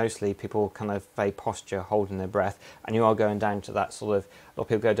meditation, mostly people kind of a posture, holding their breath, and you are going down to that sort of, a lot of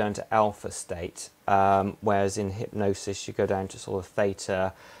people go down to alpha state, whereas in hypnosis you go down to sort of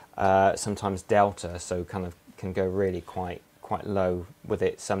theta, sometimes delta, so kind of can go really quite low with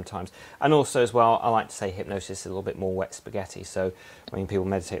it sometimes. And also as well, I like to say hypnosis is a little bit more wet spaghetti, so when people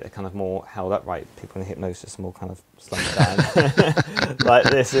meditate they're kind of more held upright. People in hypnosis are more kind of slumped down like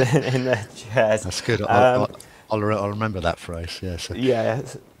this in their chairs. That's good. I'll remember that phrase. Yes. Yeah.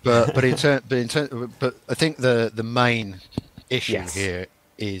 But I think the main issue here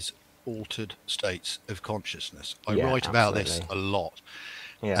is altered states of consciousness. I write about this a lot,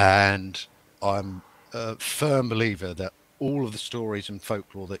 and I'm a firm believer that all of the stories and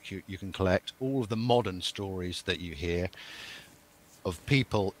folklore that you can collect, all of the modern stories that you hear of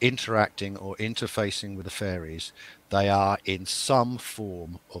people interacting or interfacing with the fairies, they are in some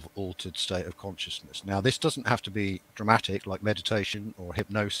form of altered state of consciousness. Now, this doesn't have to be dramatic like meditation or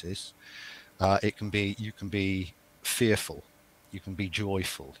hypnosis. You can be fearful, you can be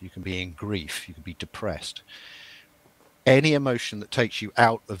joyful, you can be in grief, you can be depressed. Any emotion that takes you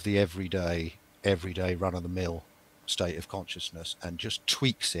out of the everyday run-of-the-mill state of consciousness and just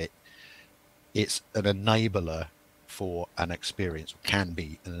tweaks it, it's an enabler for an experience, can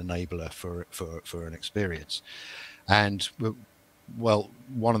be an enabler for an experience. And well,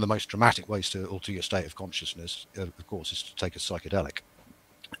 one of the most dramatic ways to alter your state of consciousness, of course, is to take a psychedelic.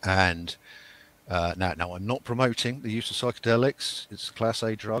 And now I'm not promoting the use of psychedelics. It's a class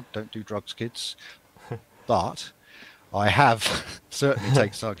A drug. Don't do drugs, kids. But I have certainly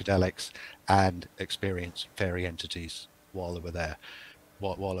taken psychedelics and experienced fairy entities while they were there,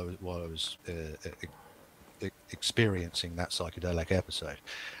 while I was experiencing that psychedelic episode.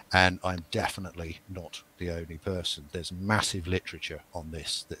 And I'm definitely not the only person. There's massive literature on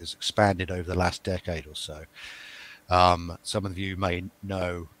this that has expanded over the last decade or so. Some of you may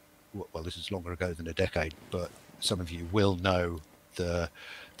know, well, this is longer ago than a decade, but some of you will know the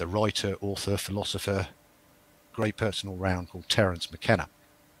writer, author, philosopher, great person all round called Terence McKenna.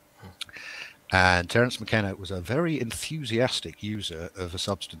 And Terence McKenna was a very enthusiastic user of a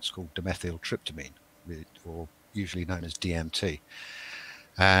substance called dimethyltryptamine, or usually known as DMT.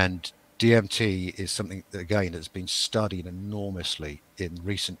 And DMT is something that, again, has been studied enormously in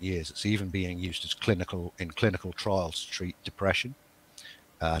recent years. It's even being used as clinical trials to treat depression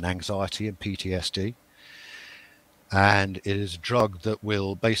and anxiety and PTSD. And it is a drug that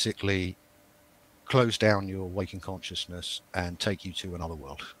will basically close down your waking consciousness and take you to another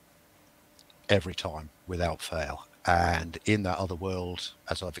world every time without fail. And in that other world,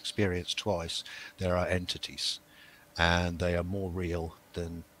 as I've experienced twice, there are entities, and they are more real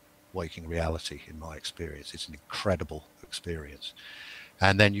than waking reality in my experience. It's an incredible experience.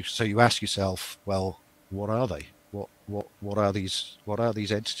 And then you ask yourself, well, what are they? What are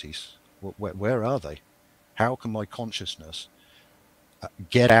these entities? Where are they? How can my consciousness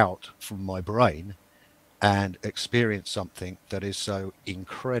get out from my brain and experience something that is so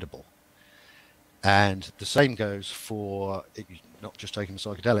incredible? And the same goes for not just taking the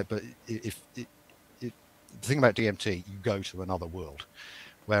psychedelic, but if the thing about DMT, you go to another world.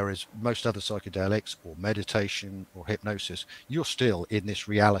 Whereas most other psychedelics or meditation or hypnosis, you're still in this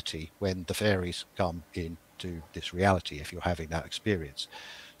reality when the fairies come into this reality, if you're having that experience.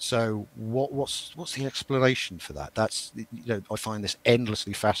 So what's the explanation for that? That's, I find this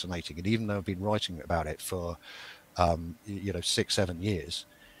endlessly fascinating. And even though I've been writing about it for 6-7 years,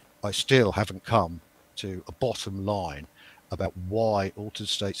 I still haven't come to a bottom line about why altered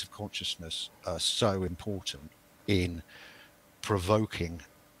states of consciousness are so important in provoking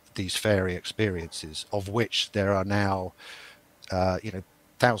these fairy experiences, of which there are now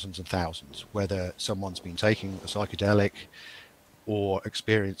thousands and thousands, whether someone's been taking a psychedelic or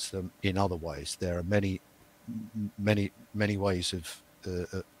experienced them in other ways. There are many ways of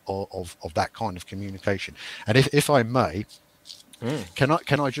that kind of communication. And if I may, can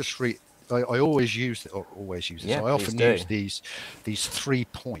I just read? I always use this. Yeah, I often use these 3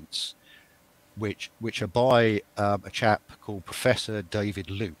 points, which are by a chap called Professor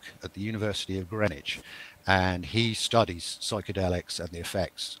David Luke at the University of Greenwich, and he studies psychedelics and the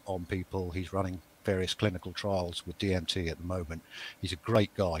effects on people. He's running various clinical trials with DMT at the moment. He's a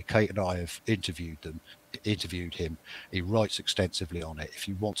great guy. Kate and I have interviewed him. He writes extensively on it. If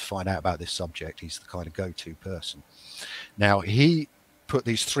you want to find out about this subject, he's the kind of go-to person. Now, he put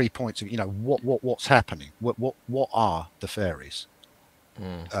these 3 points of, what's happening? What are the fairies?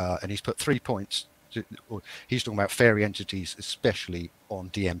 And he's put 3 points. He's talking about fairy entities, especially on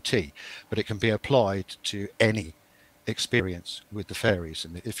DMT, but it can be applied to any experience with the fairies.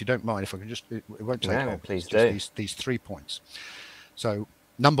 And if you don't mind, if I can just, it won't take long. Please do. These 3 points. So,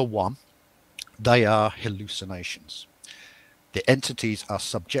 number 1, they are hallucinations. The entities are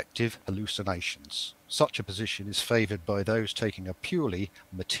subjective hallucinations. Such a position is favored by those taking a purely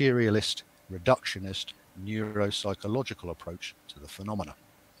materialist, reductionist, neuropsychological approach to the phenomena.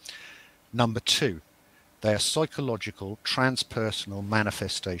 Number 2, they are psychological transpersonal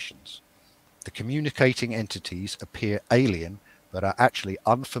manifestations. The communicating entities appear alien, but are actually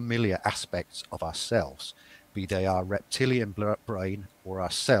unfamiliar aspects of ourselves, be they our reptilian brain or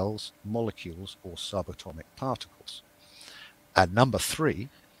our cells, molecules, or subatomic particles. And number 3,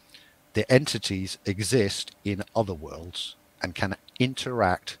 the entities exist in other worlds and can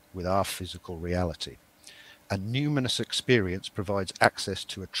interact with our physical reality. A numinous experience provides access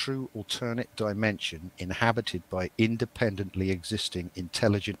to a true alternate dimension inhabited by independently existing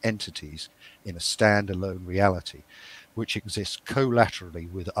intelligent entities in a standalone reality, which exists collaterally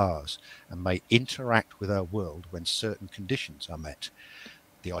with ours and may interact with our world when certain conditions are met.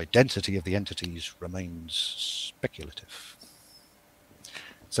 The identity of the entities remains speculative.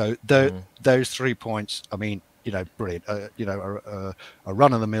 So those 3 points, I mean, brilliant. A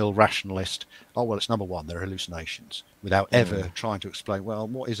run-of-the-mill rationalist, it's number 1, they're hallucinations, without ever trying to explain, well,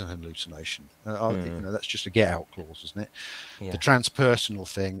 what is an hallucination? That's just a get-out clause, isn't it? Yeah. The transpersonal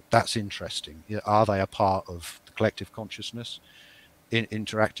thing, that's interesting. Are they a part of the collective consciousness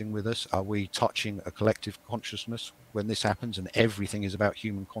interacting with us? Are we touching a collective consciousness when this happens and everything is about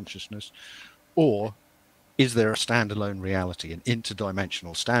human consciousness? Or is there a standalone reality, an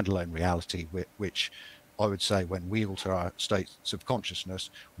interdimensional standalone reality, which I would say when we alter our states of consciousness,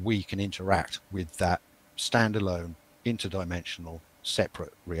 we can interact with that standalone, interdimensional,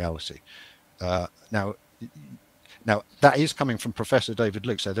 separate reality. Now, that is coming from Professor David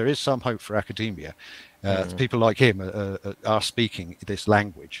Luke, so there is some hope for academia. People like him are speaking this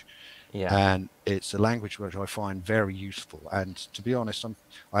language. Yeah. And it's a language which I find very useful. And to be honest,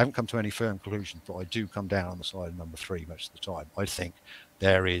 I haven't come to any firm conclusions, but I do come down on the side of number 3 most of the time. I think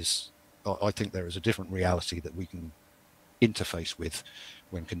there is a different reality that we can interface with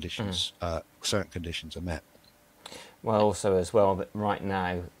when conditions, certain conditions are met. Well, also as well, that right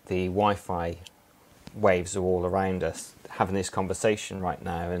now the Wi-Fi waves are all around us, having this conversation right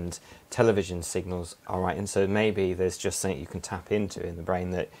now, and television signals are right, and so maybe there's just something you can tap into in the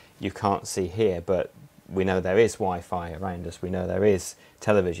brain that you can't see here, but we know there is Wi-Fi around us, we know there is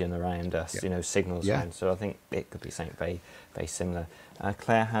television around us, signals around, so I think it could be something very, very similar.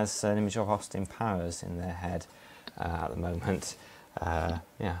 Claire has an image of Austin Powers in their head at the moment. So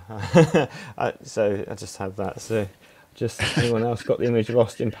I just have that. So just anyone else got the image of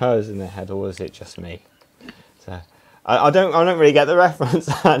Austin Powers in their head, or was it just me? So I don't really get the reference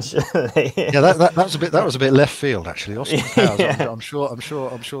actually. Yeah, that was a bit left field actually. Austin Powers. Yeah. I'm sure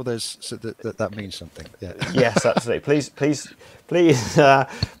there's that means something. Yeah. Yes, absolutely. Please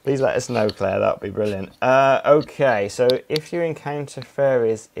let us know, Claire. That would be brilliant. Okay, so if you encounter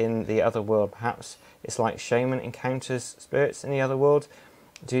fairies in the other world, perhaps it's like shaman encounters spirits in the other world.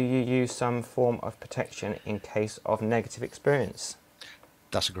 Do you use some form of protection in case of negative experience?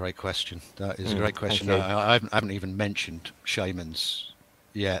 That's a great question. That is a great question. I haven't even mentioned shamans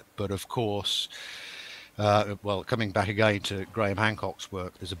yet, but of course, coming back again to Graham Hancock's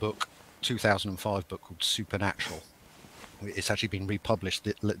work, there's a book, 2005 book called Supernatural. It's actually been republished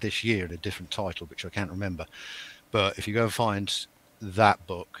this year in a different title, which I can't remember. But if you go and find that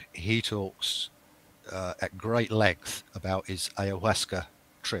book, he talks at great length about his ayahuasca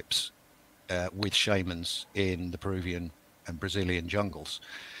trips with shamans in the Peruvian and Brazilian jungles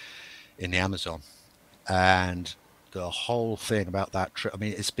in the Amazon. And the whole thing about that trip, I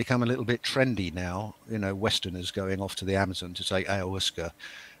mean, it's become a little bit trendy now, Westerners going off to the Amazon to take ayahuasca,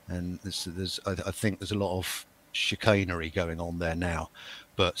 and I think there's a lot of chicanery going on there now,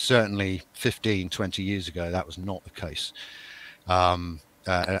 but certainly 15-20 years ago that was not the case. And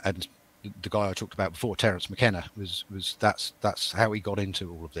the guy I talked about before, Terence McKenna, that's how he got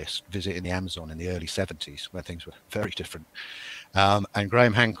into all of this, visiting the Amazon in the early 70s when things were very different. And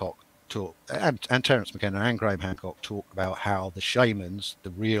Graham Hancock and Terence McKenna and Graham Hancock talked about how the shamans, the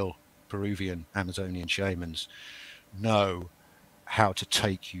real Peruvian Amazonian shamans, know how to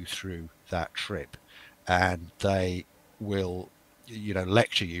take you through that trip, and they will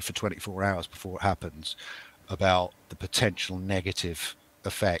lecture you for 24 hours before it happens about the potential negative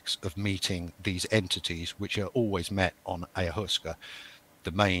effects of meeting these entities, which are always met on ayahuasca,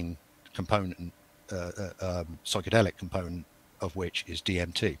 the main component, psychedelic component of which is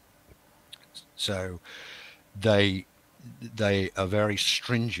DMT. So they are very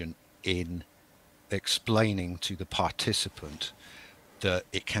stringent in explaining to the participant that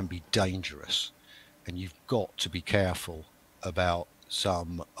it can be dangerous, and you've got to be careful about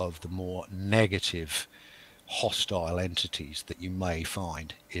some of the more negative, hostile entities that you may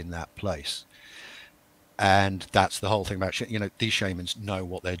find in that place. And that's the whole thing about these shamans know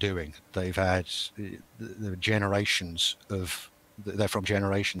what they're doing. They've had they're from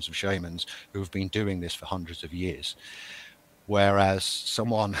generations of shamans who have been doing this for hundreds of years, whereas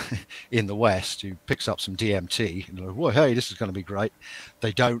someone in the West who picks up some DMT and like, well, hey, this is going to be great,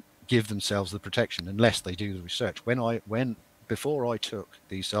 they don't give themselves the protection unless they do the research. Before I took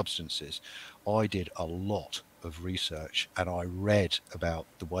these substances, I did a lot of research, and I read about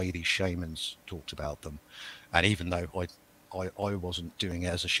the way these shamans talked about them. And even though I wasn't doing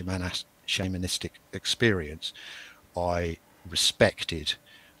it as a shamanistic experience, I respected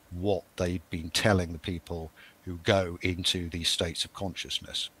what they'd been telling the people who go into these states of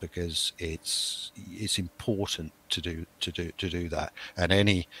consciousness, because it's important to do that, and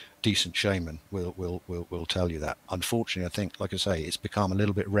any decent shaman will tell you that. Unfortunately, I think, like I say, it's become a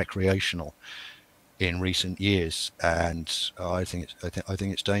little bit recreational in recent years, and I think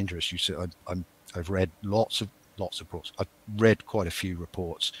it's dangerous. I've read lots of reports. I've read quite a few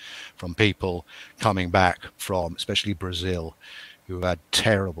reports from people coming back from, especially Brazil, who had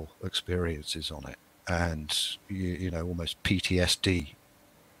terrible experiences on it, and almost PTSD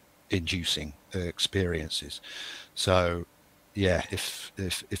inducing experiences. So yeah, if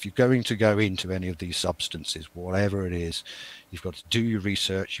you're going to go into any of these substances, whatever it is, you've got to do your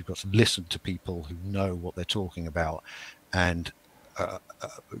research, you've got to listen to people who know what they're talking about, and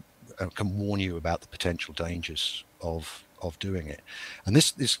can warn you about the potential dangers of doing it. And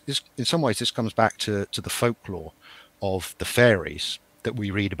this in some ways, this comes back to the folklore of the fairies that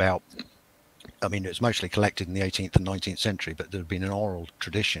we read about. I mean, it's mostly collected in the 18th and 19th century, but there had been an oral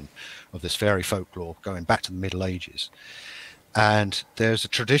tradition of this fairy folklore going back to the Middle Ages. And there's a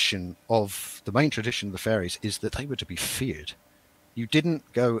tradition of, the main tradition of the fairies is that they were to be feared. You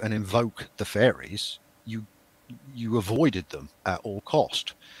didn't go and invoke the fairies, you avoided them at all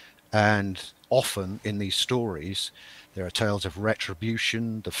cost. And often in these stories, there are tales of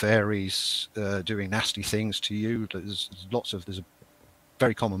retribution, the fairies doing nasty things to you. There's a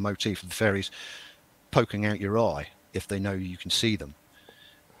very common motif of the fairies poking out your eye if they know you can see them.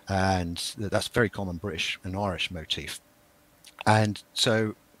 And that's very common British and Irish motif. And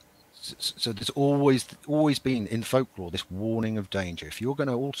so there's always been in folklore this warning of danger. If you're going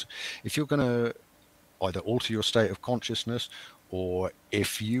to either alter your state of consciousness, or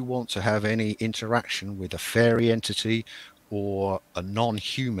if you want to have any interaction with a fairy entity or a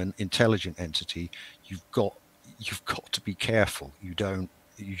non-human intelligent entity, you've got to be careful. You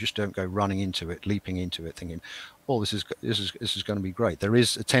just don't go running into it, leaping into it, thinking, "Oh, this is going to be great." There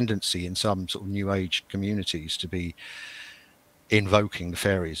is a tendency in some sort of New Age communities to be invoking the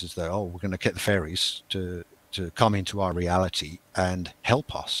fairies as though, "Oh, we're going to get the fairies to come into our reality and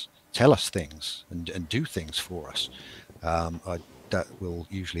help us, tell us things, and do things for us." That will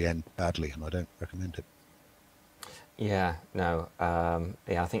usually end badly, and I don't recommend it. Yeah, no.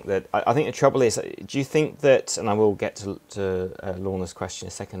 I think that I think the trouble is, do you think that, and I will get to Lorna's question in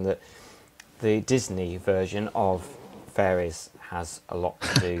a second, that the Disney version of fairies has a lot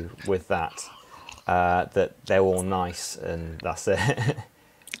to do with that? That they're all nice and that's it.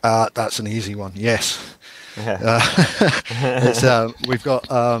 That's an easy one. Yes. Yeah. We've got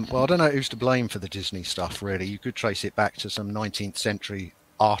well, I don't know who's to blame for the Disney stuff, really. You could trace it back to some 19th century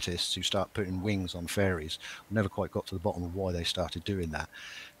artists who start putting wings on fairies. I never quite got to the bottom of why they started doing that.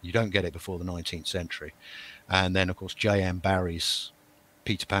 You don't get it before the 19th century. And then, of course, J.M. Barrie's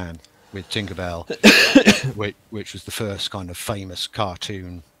Peter Pan with Tinkerbell, which was the first kind of famous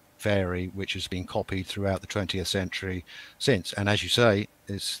cartoon fairy, which has been copied throughout the 20th century since. And as you say,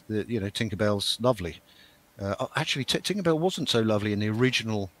 it's Tinkerbell's lovely. Actually, Tinkerbell wasn't so lovely in the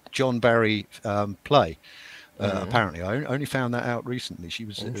original John Barry play. Apparently, I only found that out recently. She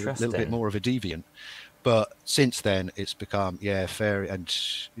was a little bit more of a deviant, but since then it's become fairy. And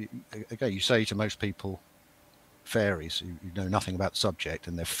again, you say to most people, fairies who know nothing about the subject,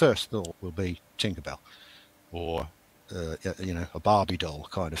 and their first thought will be Tinkerbell, or a Barbie doll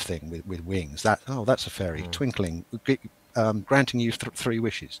kind of thing with wings. That's a fairy twinkling, granting you 3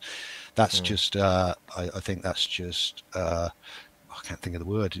 wishes. That's just I think that's just I can't think of the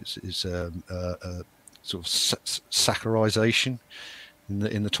word. It's sort of saccharization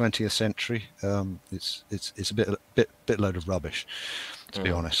in the 20th century. It's a bit load of rubbish, to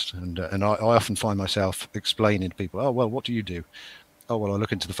be honest. And I often find myself explaining to people, "Oh well, what do you do?" "Oh well, I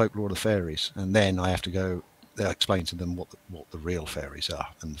look into the folklore of the fairies," and then I have to go explain to them what the real fairies are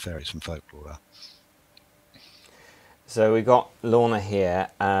and the fairies from folklore are. So we got Lorna here,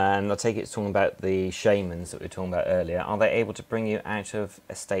 and I take it it's talking about the shamans that we were talking about earlier. Are they able to bring you out of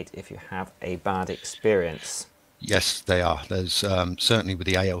a state if you have a bad experience? Yes, they are. There's certainly with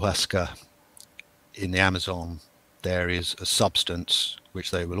the ayahuasca in the Amazon, there is a substance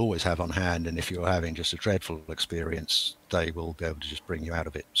which they will always have on hand, and if you're having just a dreadful experience, they will be able to just bring you out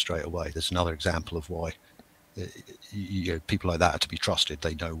of it straight away. There's another example of why people like that are to be trusted.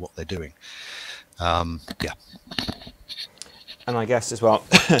 They know what they're doing. And I guess as well,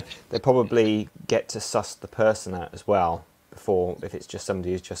 they probably get to suss the person out as well before, if it's just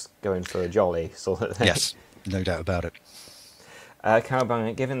somebody who's just going for a jolly sort of thing. Yes, no doubt about it.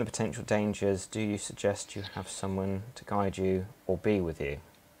 Cowabunga, given the potential dangers, do you suggest you have someone to guide you or be with you?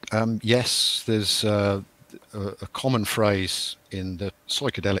 Yes, there's a common phrase in the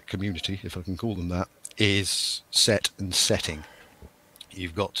psychedelic community, if I can call them that, is set and setting.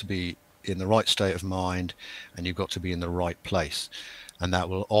 You've got to be in the right state of mind, and you've got to be in the right place, and that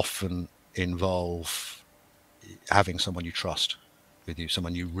will often involve having someone you trust with you,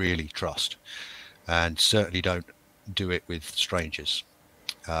 someone you really trust, and certainly don't do it with strangers.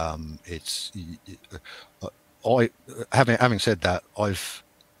 Having said that,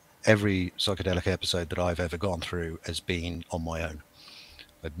 every psychedelic episode that I've ever gone through has been on my own.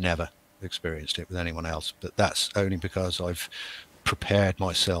 I've never experienced it with anyone else, but that's only because I've prepared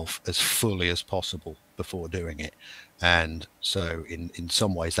myself as fully as possible before doing it. And so in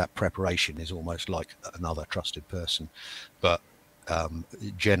some ways that preparation is almost like another trusted person, but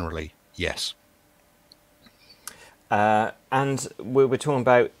generally, yes. And we're talking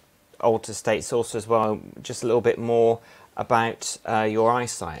about altered states also as well, just a little bit more about your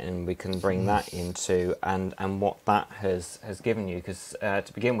eyesight, and we can bring that into and what that has given you, because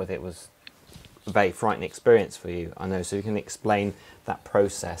to begin with it was a very frightening experience for you, I know, so you can explain that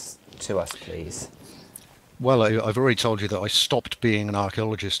process to us, please. Well, I've already told you that I stopped being an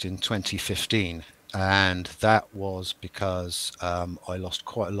archaeologist in 2015, and that was because I lost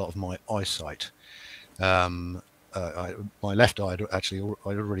quite a lot of my eyesight. My left eye I'd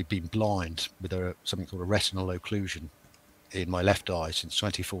already been blind with something called a retinal occlusion in my left eye since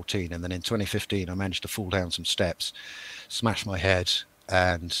 2014, and then in 2015 I managed to fall down some steps, smash my head,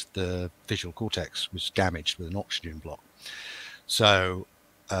 and the visual cortex was damaged with an oxygen block. So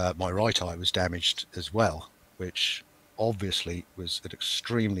my right eye was damaged as well, which obviously was an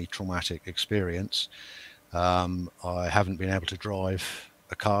extremely traumatic experience. I haven't been able to drive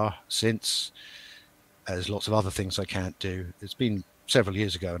a car since. There's lots of other things I can't do. It's been several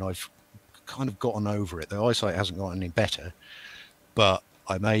years ago and I've kind of gotten over it. The eyesight hasn't gotten any better, but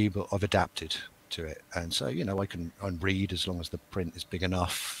I've adapted to it. And so, you know, I can read as long as the print is big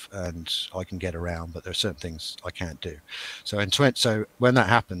enough, and I can get around, but there are certain things I can't do. So so when that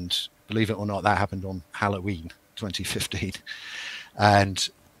happened, believe it or not, that happened on Halloween 2015, and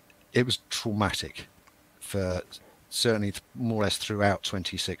it was traumatic for certainly more or less throughout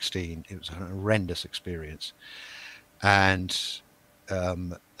 2016. It was a horrendous experience, and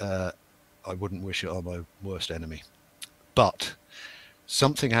I wouldn't wish it on my worst enemy. But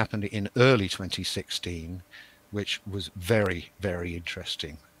something happened in early 2016 which was very, very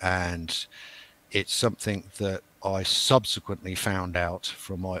interesting, and it's something that I subsequently found out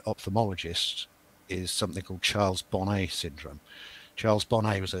from my ophthalmologist is something called Charles Bonnet syndrome. Charles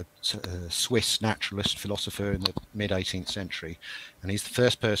Bonnet was a Swiss naturalist philosopher in the mid-18th century, and he's the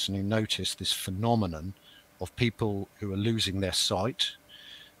first person who noticed this phenomenon of people who are losing their sight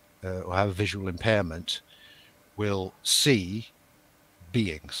or have a visual impairment will see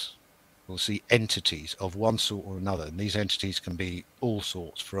beings, will see entities of one sort or another. And these entities can be all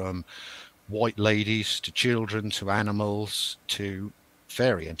sorts, from white ladies to children to animals to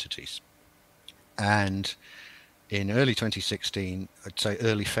fairy entities. And in early 2016, I'd say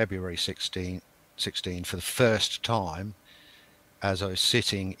early February 16, for the first time, as I was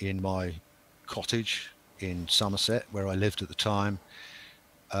sitting in my cottage in Somerset, where I lived at the time,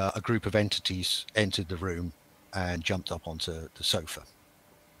 a group of entities entered the room and jumped up onto the sofa.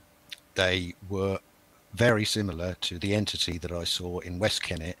 They were very similar to the entity that I saw in West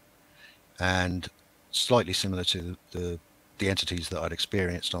Kennet, and slightly similar to the entities that I'd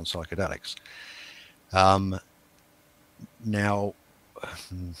experienced on psychedelics. Now,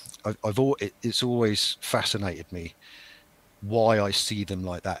 it's always fascinated me why I see them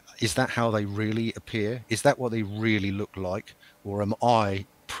like that. Is that how they really appear? Is that what they really look like? Or am I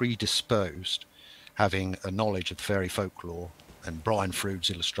predisposed, having a knowledge of fairy folklore and Brian Froude's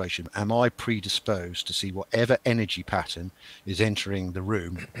illustration, am I predisposed to see whatever energy pattern is entering the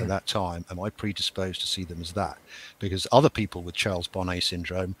room at that time? Am I predisposed to see them as that? Because other people with Charles Bonnet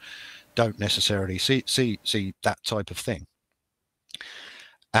syndrome don't necessarily see that type of thing.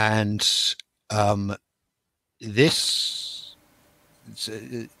 And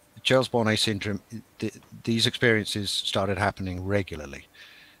Charles Bonnet syndrome, these experiences started happening regularly,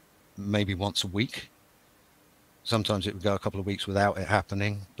 maybe once a week. Sometimes it would go a couple of weeks without it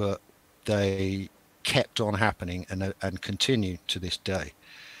happening, but they kept on happening and continue to this day.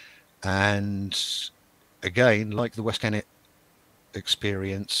 And again, like the West Kennet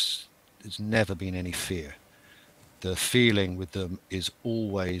experience, there's never been any fear. The feeling with them is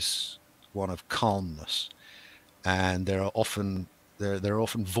always one of calmness, and there are often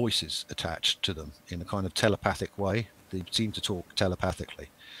voices attached to them in a kind of telepathic way. They seem to talk telepathically,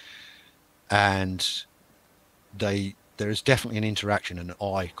 and there is definitely an interaction and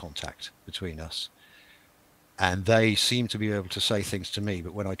eye contact between us, and they seem to be able to say things to me,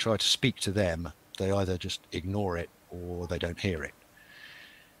 but when I try to speak to them, they either just ignore it or they don't hear it.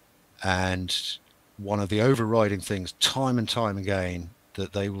 And one of the overriding things time and time again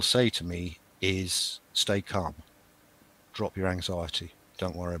that they will say to me is, stay calm, drop your anxiety,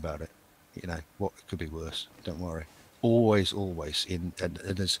 don't worry about it, you know, what could be worse, don't worry. Always and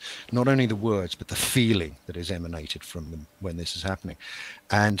there's not only the words but the feeling that is emanated from them when this is happening.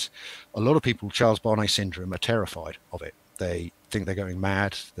 And a lot of people with Charles Bonnet syndrome are terrified of it. They think they're going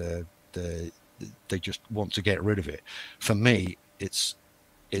mad, they just want to get rid of it. For me, it's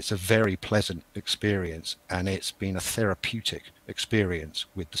a very pleasant experience, and it's been a therapeutic experience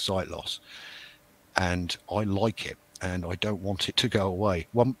with the sight loss, and I like it, and I don't want it to go away.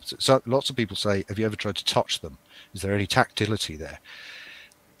 So lots of people say, have you ever tried to touch them? Is there any tactility there?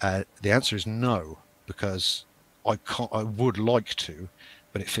 The answer is no, because I can't. I would like to,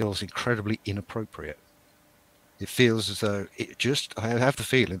 but it feels incredibly inappropriate. It feels as though I have the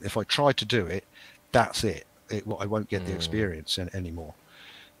feeling if I try to do it, that's it. I won't get the experience anymore.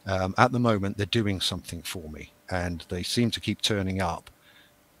 At the moment, they're doing something for me, and they seem to keep turning up.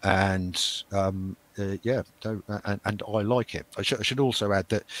 And yeah, and I like it. I should also add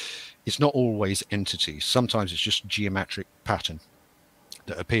that it's not always entities. Sometimes it's just geometric pattern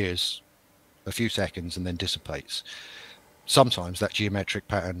that appears a few seconds and then dissipates. Sometimes that geometric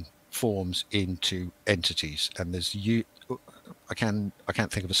pattern forms into entities, and I can't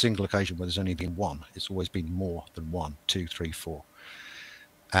think of a single occasion where there's only been one. It's always been more than one, 2, 3, 4.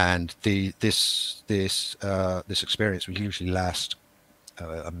 And this experience will usually last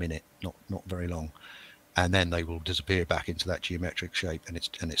a minute, not very long, and then they will disappear back into that geometric shape, and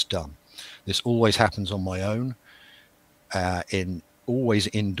it's done. This always happens on my own, always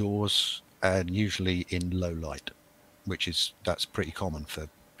indoors, and usually in low light, that's pretty common for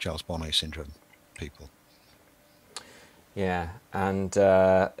Charles Bonnet syndrome people. Yeah, and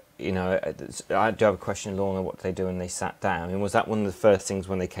you know, I do have a question, Lorna. What did they do when they sat down? I mean, was that one of the first things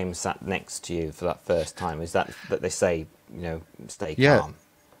when they came and sat next to you for that first time? Is that they say, you know, stay calm?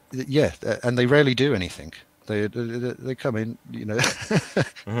 Yeah, and they rarely do anything. They come in, you know.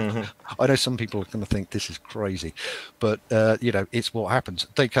 I know some people are going to think this is crazy, but you know, it's what happens.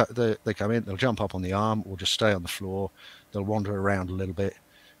 They come in, they'll jump up on the arm or just stay on the floor. They'll wander around a little bit.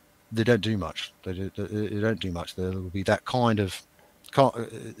 They don't do much. They don't do much. There will be that kind of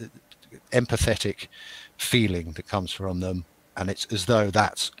empathetic feeling that comes from them, and it's as though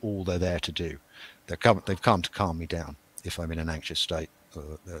that's all they're there to do. They've come to calm me down if I'm in an anxious state.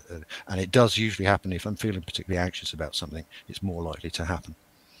 And it does usually happen if I'm feeling particularly anxious about something. It's more likely to happen.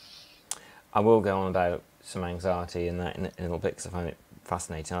 I will go on about some anxiety in that in a little bit because I find it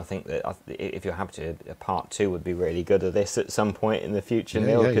fascinating. I think that if you're happy to, a part 2 would be really good of this at some point in the future,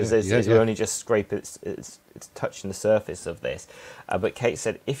 Neil, because we're only just scrape it's touching the surface of this. But Kate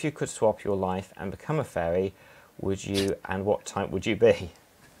said, if you could swap your life and become a fairy, would you, and what type would you be?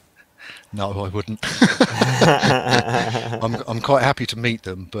 No, I wouldn't. I'm quite happy to meet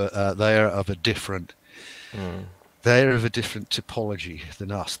them, but they are of a different typology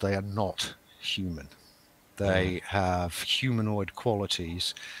than us. They are not human. They have humanoid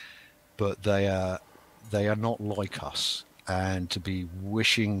qualities, but they are not like us. And to be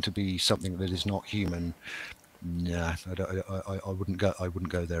wishing to be something that is not human, nah, I wouldn't go. I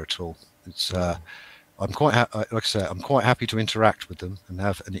wouldn't go there at all. It's I'm quite like I say, I'm quite happy to interact with them and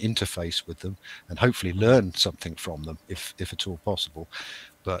have an interface with them, and hopefully learn something from them if at all possible.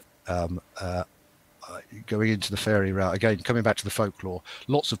 But going into the fairy realm again, coming back to the folklore,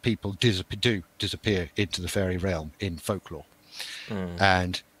 lots of people do disappear into the fairy realm in folklore,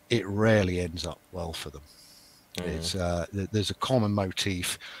 and it rarely ends up well for them. It's there's a common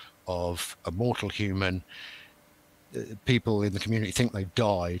motif of a mortal human. People in the community think they've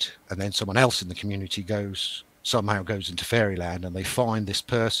died, and then someone else in the community somehow goes into fairyland, and they find this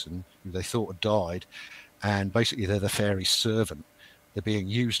person who they thought had died, and basically they're the fairy servant. They're being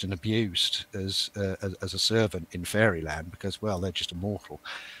used and abused as a servant in fairyland because, well, they're just immortal.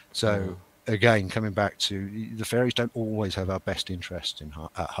 So again, coming back to the fairies, don't always have our best interest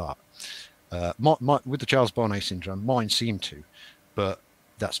at heart. With the Charles Bonnet syndrome, mine seem to, but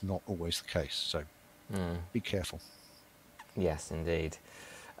that's not always the case. So be careful. Yes, indeed.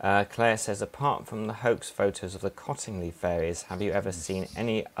 Claire says, apart from the hoax photos of the Cottingley fairies, have you ever seen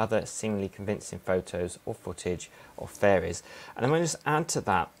any other seemingly convincing photos or footage of fairies? And I'm going to just add to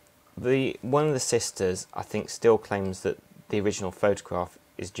that, one of the sisters, I think, still claims that the original photograph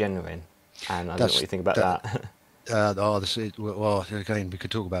is genuine. And I don't know what you think about that. Well, again, we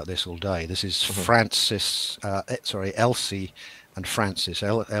could talk about this all day. This is Elsie and Francis.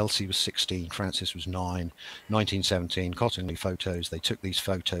 Elsie was 16, Francis was 9, 1917, Cottingley photos. They took these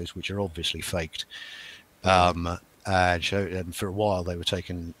photos, which are obviously faked, and for a while they were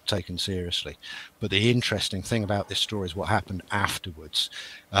taken seriously. But the interesting thing about this story is what happened afterwards.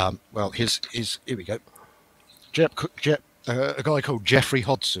 Well, here we go. A guy called Geoffrey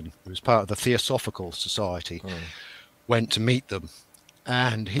Hodson, who was part of the Theosophical Society, went to meet them,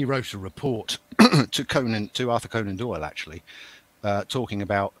 and he wrote a report to Arthur Conan Doyle, actually, talking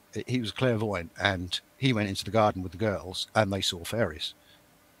about, he was clairvoyant, and he went into the garden with the girls, and they saw fairies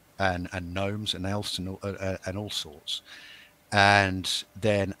and gnomes and elves and all sorts. And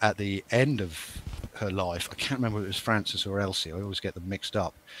then at the end of her life, I can't remember if it was Frances or Elsie, I always get them mixed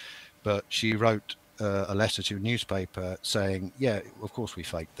up, but she wrote a letter to a newspaper saying, yeah, of course we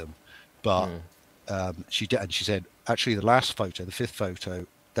faked them, but she did, and she said, actually the last photo, the 5th photo,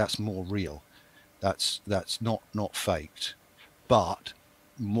 that's more real. That's not faked. But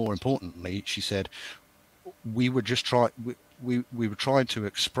more importantly, she said, we were just we were trying to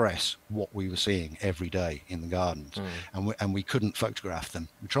express what we were seeing every day in the gardens, and we couldn't photograph them.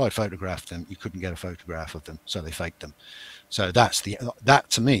 We tried to photograph them, you couldn't get a photograph of them, so they faked them. So that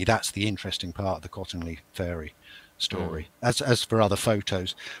to me, that's the interesting part of the Cottingley Fairy story. As for other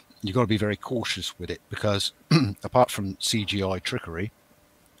photos, you've got to be very cautious with it, because apart from CGI trickery,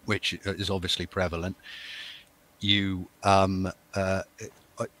 which is obviously prevalent, you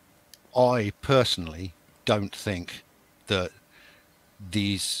I personally don't think that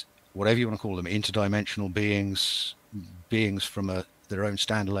these, whatever you want to call them, interdimensional beings from their own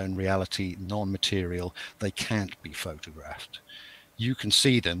standalone reality, non-material, they can't be photographed. You can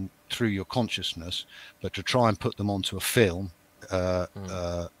see them through your consciousness, but to try and put them onto a film,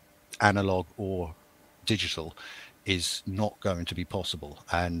 analog or digital, is not going to be possible.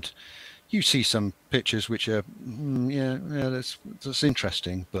 And you see some pictures which are, that's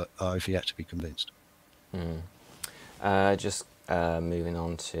interesting, but I've yet to be convinced. Just moving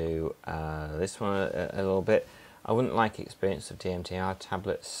on to this one a little bit. I wouldn't like experience of DMT.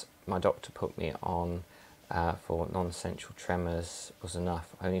 Tablets my doctor put me on for non-essential tremors was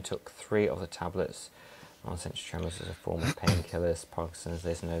enough. I only took 3 of the tablets. Non-essential tremors is a form of painkillers. Parkinson's,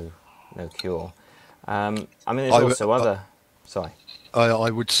 there's no cure. I mean, there's also other... Sorry. I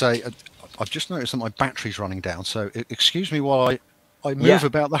would say, I've just noticed that my battery's running down, so excuse me while I move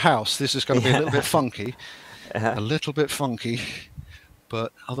about the house. This is going to be a little bit funky. A little bit funky,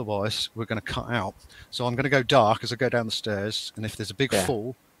 but otherwise we're going to cut out. So I'm going to go dark as I go down the stairs, and if there's a big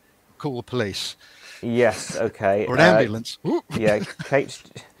fall, call the police. Yes, okay. Or an ambulance. Yeah, Kate,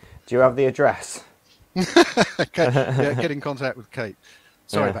 do you have the address? Get in contact with Kate.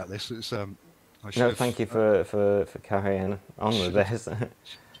 Sorry about this. It's, no, thank you for carrying on with this.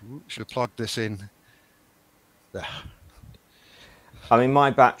 Should have plugged this in. There. I mean, my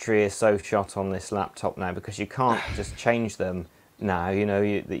battery is so shot on this laptop now, because you can't just change them now. You know,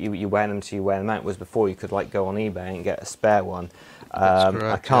 you wear them till you wear them out. Whereas before you could like go on eBay and get a spare one. Correct,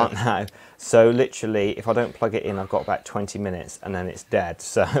 I can't now. So literally, if I don't plug it in, I've got about 20 minutes and then it's dead.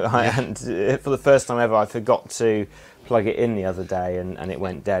 So and for the first time ever, I forgot to plug it in the other day and it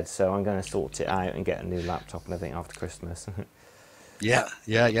went dead. So I'm going to sort it out and get a new laptop and everything after Christmas. Yeah.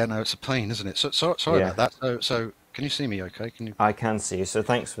 No, it's a pain, isn't it? So sorry about that. So can you see me okay? Can you? I can see you, so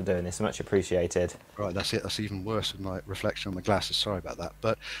thanks for doing this, much appreciated. Right, that's it. That's even worse with my reflection on my glasses. Sorry about that.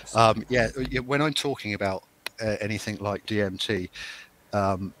 But when I'm talking about anything like DMT,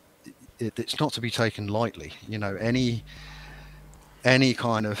 it's not to be taken lightly. You know, any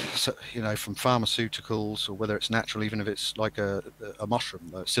kind of, from pharmaceuticals, or whether it's natural, even if it's like a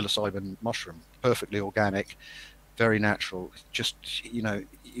mushroom, a psilocybin mushroom, perfectly organic, very natural. Just,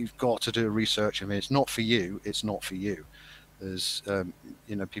 you've got to do research. I mean, it's not for you. It's not for you. There's,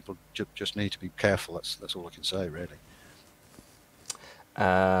 people just need to be careful. That's all I can say, really.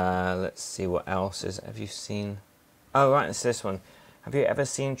 Let's see what else is. Have you seen? Oh, right, it's this one. Have you ever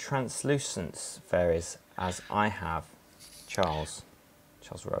seen translucent fairies, as I have, Charles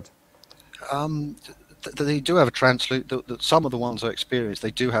Rudd? They do have a translucent. Some of the ones I experienced, they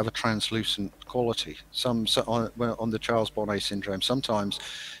do have a translucent quality. Some on the Charles Bonnet syndrome, sometimes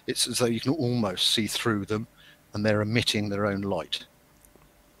it's as though you can almost see through them, and they're emitting their own light.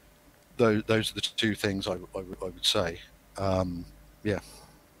 Those are the 2 things I would say. Yeah.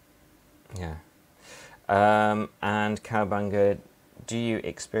 And Cowbanger, do you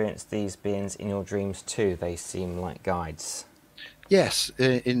experience these beings in your dreams too? They seem like guides. Yes,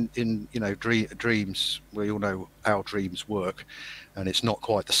 in dreams, we all know how dreams work, and it's not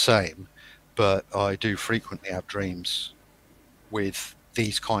quite the same, but I do frequently have dreams with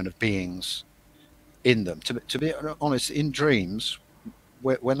these kind of beings in them. To be honest, in dreams,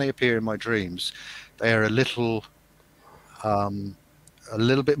 when they appear in my dreams, they are a little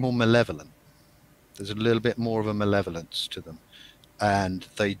bit more malevolent. There's a little bit more of a malevolence to them, and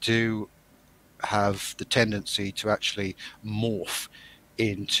they do have the tendency to actually morph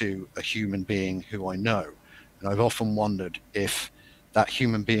into a human being who I know. And I've often wondered if that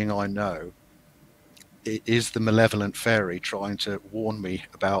human being I know is the malevolent fairy trying to warn me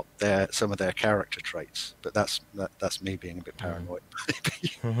about some of their character traits. But that's me being a bit paranoid.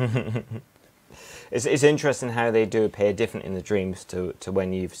 It's interesting how they do appear different in the dreams to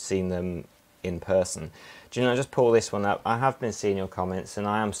when you've seen them in person. Do you know, just pull this one up. I have been seeing your comments, and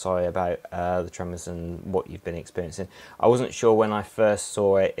I am sorry about the tremors and what you've been experiencing. I wasn't sure when I first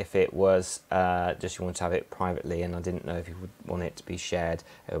saw it if it was just you want to have it privately, and I didn't know if you would want it to be shared.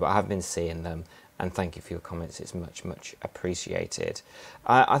 But I have been seeing them, and thank you for your comments. It's much, much appreciated.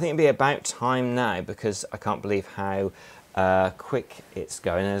 I think it'd be about time now, because I can't believe how quick it's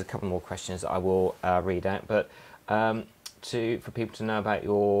going. There's a couple more questions that I will read out, but for people to know about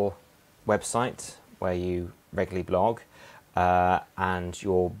your website, where you regularly blog, and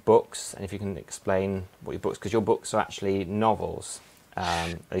your books, and if you can explain what your books, because your books are actually novels,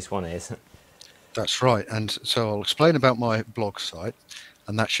 at least one is. That's right. And so I'll explain about my blog site,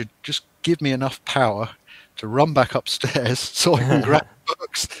 and that should just give me enough power to run back upstairs so I can grab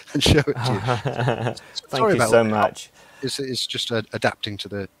books and show it to you. Thank you so much. It's just adapting to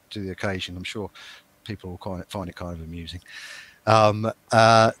the occasion. I'm sure people will find it kind of amusing.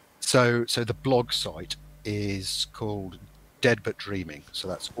 So the blog site is called Dead But Dreaming. So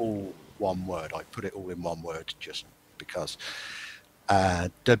that's all one word. I put it all in one word just because.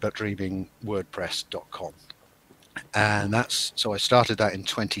 deadbutdreaming.wordpress.com. And so I started that in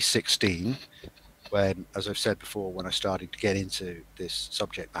 2016 when, as I've said before, when I started to get into this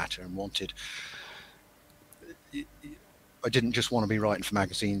subject matter and I didn't just want to be writing for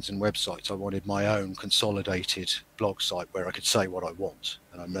magazines and websites. I wanted my own consolidated blog site where I could say what I want,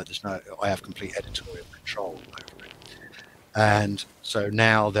 and I have complete editorial control over it. And so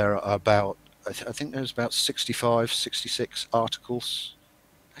now there are about, I think there's about 65, 66 articles.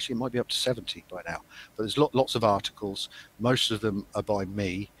 Actually, it might be up to 70 by now. But there's lots of articles. Most of them are by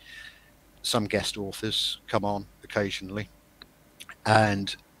me. Some guest authors come on occasionally,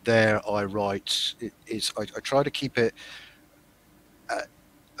 and there I write. I try to keep it.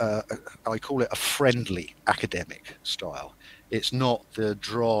 I call it a friendly academic style. It's not the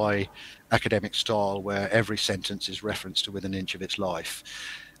dry academic style where every sentence is referenced to within an inch of its life.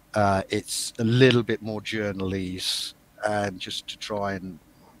 It's a little bit more journalese, and just to try and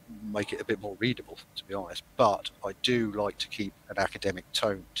make it a bit more readable, to be honest. But I do like to keep an academic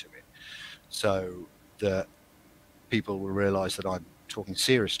tone to it, so that people will realise that I'm talking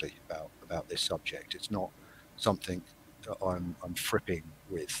seriously about this subject. It's not something that I'm fripping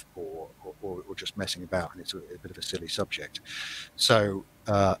with or just messing about, and it's a bit of a silly subject. So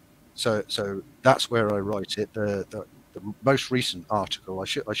that's where I write it. The most recent article, I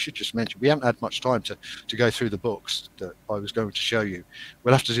should just mention, we haven't had much time to go through the books that I was going to show you.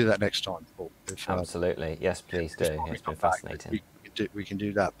 We'll have to do that next time, Paul. Absolutely, yes, please do. It's been fascinating. We can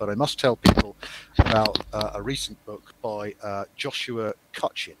do that, but I must tell people about a recent book by Joshua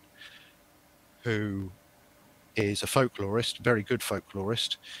Cutchin, who is a folklorist, very good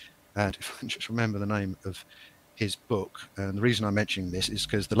folklorist. And if I can just remember the name of his book, and the reason I'm mentioning this is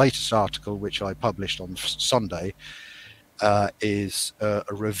because the latest article, which I published on Sunday, is a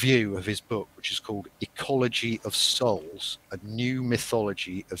review of his book, which is called Ecology of Souls, a New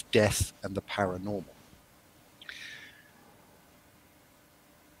Mythology of Death and the Paranormal.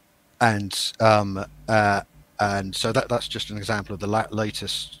 And so that's just an example of the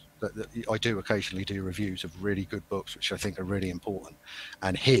latest. That I do occasionally do reviews of really good books, which I think are really important.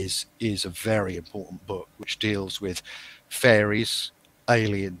 And his is a very important book, which deals with fairies,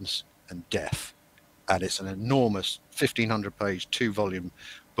 aliens, and death. And it's an enormous 1,500-page, 2-volume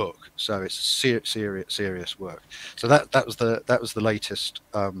book. So it's serious work. So that was the latest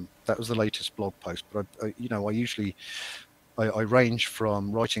blog post. But I usually range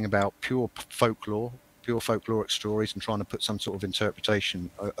from writing about pure folkloric stories and trying to put some sort of interpretation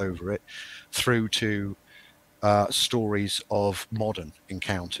over it, through to stories of modern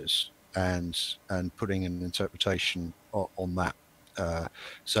encounters and putting an interpretation on that.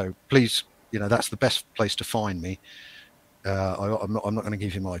 So please, that's the best place to find me. I'm not going to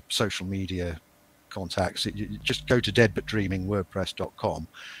give you my social media contacts. You just go to deadbutdreamingwordpress.com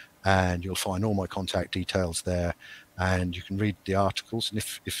and you'll find all my contact details there, and you can read the articles, and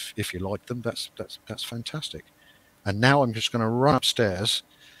if you like them, that's fantastic. And now I'm just going to run upstairs.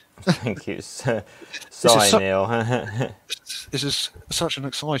 Thank you. Sorry, Neil. This is such an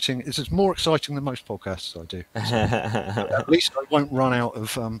exciting. This is more exciting than most podcasts I do. So, at least I won't run out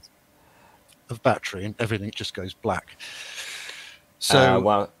of battery, and everything just goes black. So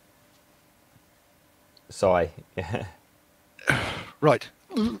well, sorry. Right.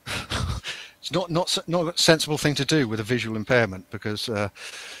 It's not a sensible thing to do with a visual impairment, because I'm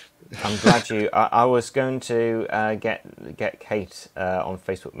glad you. I was going to get Kate on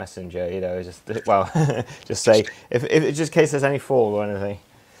Facebook Messenger. Just say if just in case there's any fall or anything.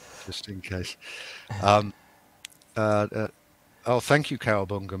 Just in case. Oh, thank you,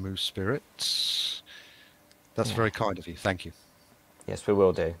 Cowabunga Moose Spirits. That's Yeah. very kind of you. Thank you. Yes, we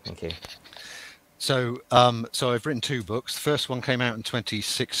will do. Thank you. So, so I've written two books. The first one came out in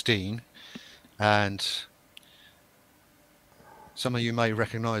 2016, and some of you may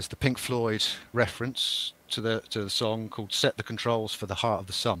recognise the Pink Floyd reference to the song called "Set the Controls for the Heart of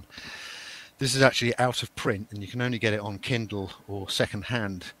the Sun." This is actually out of print, and you can only get it on Kindle or second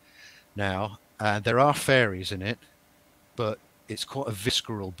hand now. And there are fairies in it, but it's quite a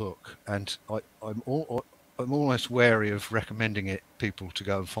visceral book, and I'm almost wary of recommending it people to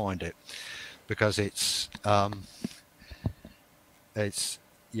go and find it, because it's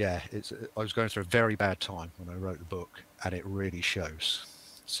yeah, it's I was going through a very bad time when I wrote the book, and it really shows.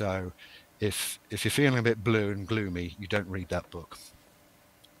 So if you're feeling a bit blue and gloomy, you don't read that book.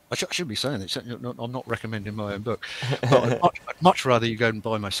 I should be saying this. I'm not recommending my own book, but I'd much rather you go and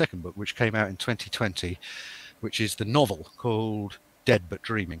buy my second book, which came out in 2020, which is the novel called Dead But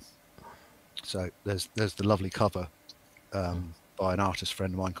Dreaming. So there's the lovely cover by an artist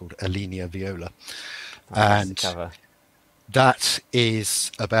friend of mine called Alenia Viola. Fantastic And cover. that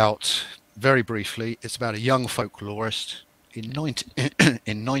is about, very briefly, it's about a young folklorist in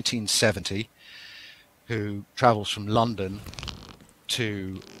 1970 who travels from London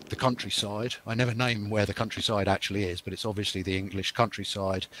to the countryside. I never name where the countryside actually is, but it's obviously the English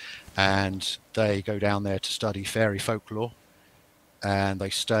countryside, and they go down there to study fairy folklore, and they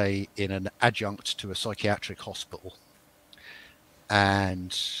stay in an adjunct to a psychiatric hospital,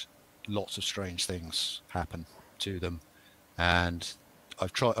 and lots of strange things happen to them. And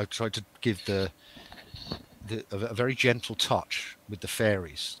I've tried to give a very gentle touch with the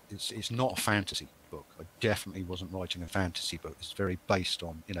fairies. It's not a fantasy book. I definitely wasn't writing a fantasy book. It's very based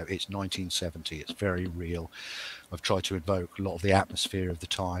on, it's 1970. It's very real. I've tried to invoke a lot of the atmosphere of the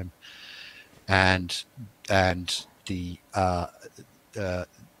time, and the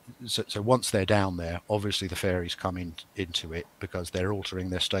so once they're down there, obviously the fairies come into it, because they're altering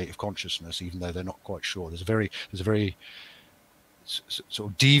their state of consciousness, even though they're not quite sure. There's a very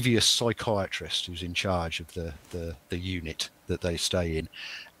sort of devious psychiatrist who's in charge of the unit that they stay in,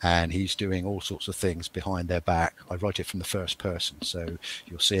 and he's doing all sorts of things behind their back. I write it from the first person, so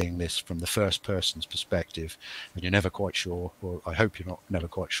you're seeing this from the first person's perspective, and you're never quite sure, or I hope you're never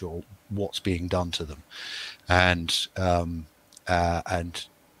quite sure, what's being done to them. And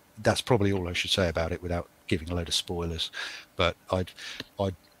that's probably all I should say about it without giving a load of spoilers. But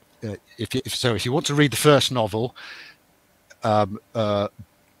if you want to read the first novel,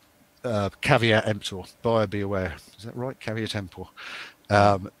 caveat emptor, buyer beware. Is that right? Caveat emptor.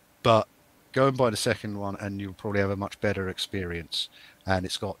 But go and buy the second one, and you'll probably have a much better experience. And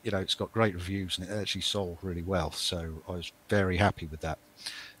it's got great reviews, and it actually sold really well. So I was very happy with that.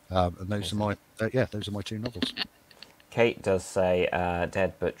 And those are my two novels. Kate does say,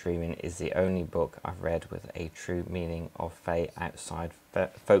 Dead But Dreaming is the only book I've read with a true meaning of Fae outside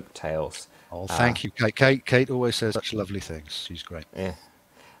folk tales. Oh, thank you, Kate. Kate always says such lovely things. She's great. Yeah.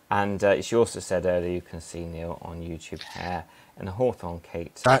 And she also said earlier, you can see Neil on YouTube, Hair and Hawthorne,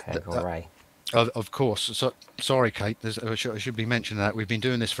 Kate Ray. Of course. So, sorry, Kate. I should be mentioning that. We've been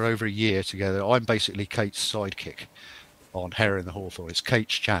doing this for over a year together. I'm basically Kate's sidekick on Hair and the Hawthorne. It's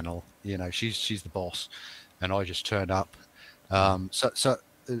Kate's channel. She's the boss, and I just turn up.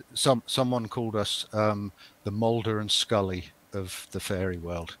 Someone called us the Mulder and Scully of the fairy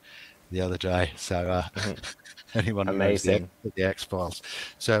world the other day. So anyone who knows the X-Files.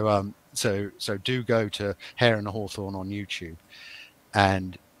 So do go to Hair and the Hawthorne on YouTube,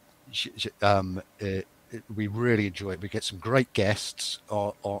 and we really enjoy it. We get some great guests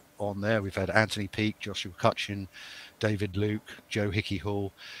on there. We've had Anthony Peake, Joshua Cutchin, David Luke, Joe Hickey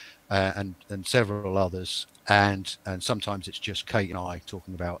Hall, and several others. And sometimes it's just Kate and I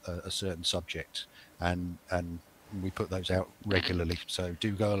talking about a certain subject, and we put those out regularly. So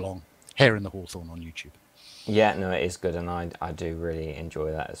do go along. Hair in the Hawthorne on YouTube. Yeah, no, it is good, and I do really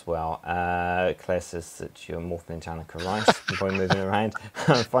enjoy that as well. Claire says that you're morphing into Annika Rice, probably moving around.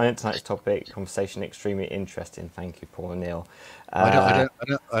 I find tonight's conversation extremely interesting. Thank you, Paul and Neil. I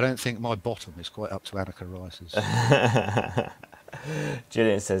don't think my bottom is quite up to Annika Rice's.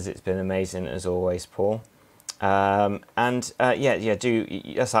 Gillian says it's been amazing as always, Paul. That's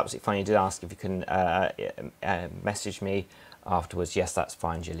absolutely fine. You did ask if you can message me afterwards. Yes, that's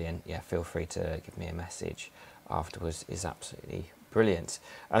fine, Gillian. Yeah, feel free to give me a message afterwards. Is absolutely brilliant.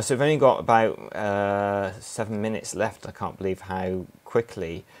 So we've only got about 7 minutes left. I can't believe how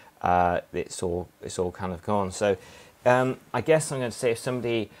quickly it's all kind of gone. So I guess I'm going to say, if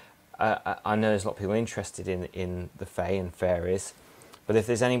somebody, I know there's a lot of people interested in the Fae and fairies, but if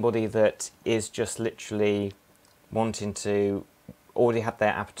there's anybody that is just literally wanting to already had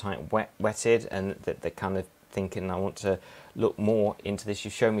their appetite whetted, and that they're kind of thinking, I want to look more into this.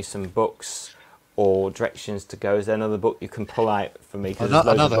 You show me some books or directions to go. Is there another book you can pull out for me? Because there's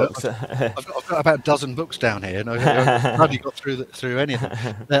loads of books. I've got about a dozen books down here, and I've hardly got through any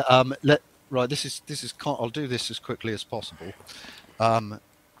of them. Right, this is. I'll do this as quickly as possible. I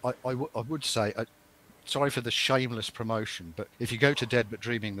would say, sorry for the shameless promotion, but if you go to Dead But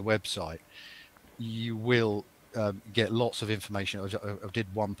Dreaming, the website, you will get lots of information. I did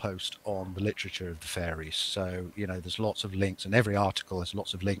one post on the literature of the fairies, so there's lots of links, and every article has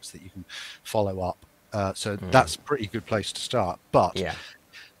lots of links that you can follow up. So that's a pretty good place to start. But yeah.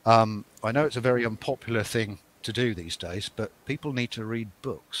 I know it's a very unpopular thing to do these days, but people need to read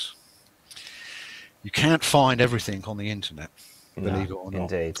books. You can't find everything on the internet, believe it or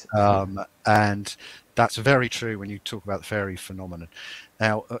not. Indeed. And that's very true when you talk about the fairy phenomenon.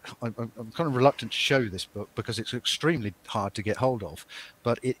 Now, I'm kind of reluctant to show this book because it's extremely hard to get hold of,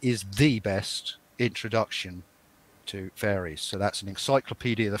 but it is the best introduction to fairies. So that's an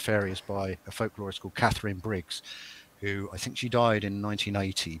encyclopedia of the fairies by a folklorist called Catherine Briggs, who I think she died in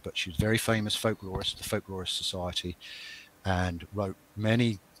 1980, but she was a very famous folklorist, the Folklorist Society, and wrote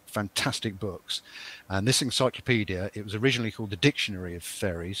many fantastic books. And this encyclopedia, it was originally called the Dictionary of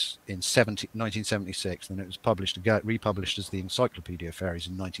Fairies in 1976, and it was republished as the Encyclopedia of Fairies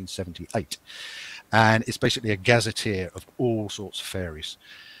in 1978. And it's basically a gazetteer of all sorts of fairies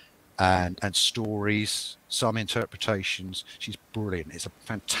and stories, some interpretations. She's brilliant. It's a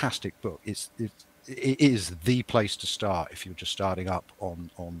fantastic book. It is the place to start if you're just starting up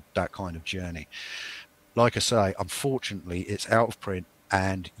on that kind of journey. Like I say, unfortunately, it's out of print,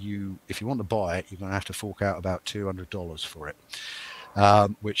 and if you want to buy it, you're going to have to fork out about $200 for it,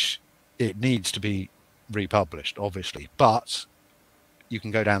 which it needs to be republished, obviously. But you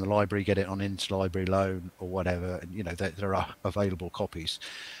can go down the library, get it on interlibrary loan or whatever, and there are available copies.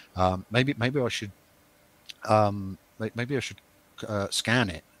 Maybe I should scan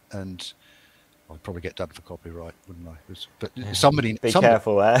it, and I'd probably get done for copyright, wouldn't I? But somebody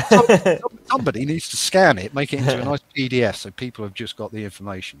careful there. somebody needs to scan it, make it into a nice PDF, so people have just got the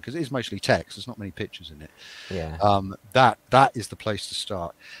information, because it is mostly text. There's not many pictures in it. Yeah. That is the place to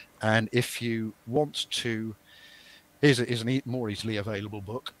start. And if you want to, here's a more easily available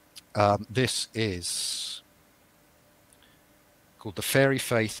book. This is called The Fairy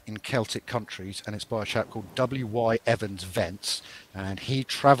Faith in Celtic Countries, and it's by a chap called W.Y. Evans Vence, and he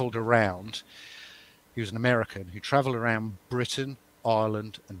travelled around. He was an American who travelled around Britain,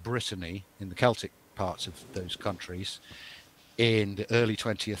 Ireland, and Brittany, in the Celtic parts of those countries, in the early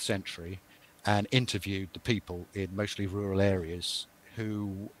 20th century, and interviewed the people in mostly rural areas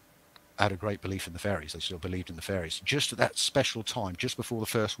who had a great belief in the fairies. They still believed in the fairies. Just at that special time, just before the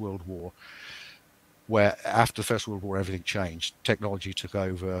First World War, where after the First World War everything changed, technology took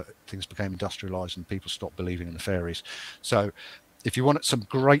over, things became industrialized, and people stopped believing in the fairies. So if you want some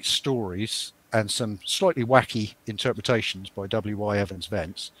great stories and some slightly wacky interpretations by W.Y. Evans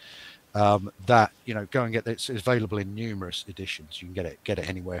Vence, go and get it. It's available in numerous editions. You can get it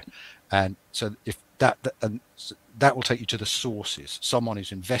anywhere. And so if that will take you to the sources, someone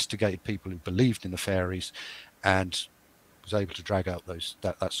who's investigated people who believed in the fairies and was able to drag out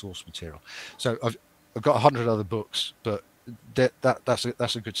that source material. So I've got 100 other books, but that's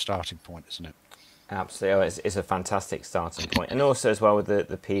a good starting point, isn't it? Absolutely, it's a fantastic starting point, and also as well with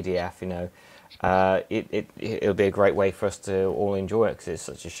the PDF, it'll be a great way for us to all enjoy it, because it's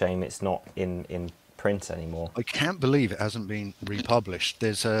such a shame it's not in print anymore. I can't believe it hasn't been republished.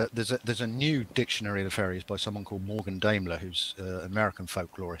 There's a new dictionary of the fairies by someone called Morgan Daimler, who's an American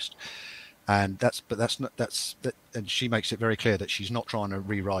folklorist, and and she makes it very clear that she's not trying to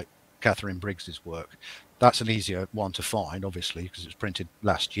rewrite Catherine Briggs's work. That's an easier one to find, obviously, because it was printed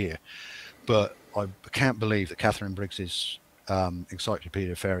last year. But I can't believe that Catherine Briggs's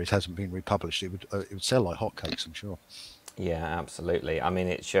Encyclopedia of Fairies hasn't been republished. It would sell like hotcakes, I'm sure. Yeah, absolutely. I mean,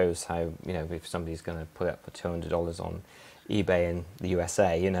 it shows how, if somebody's going to put it up for $200 on eBay in the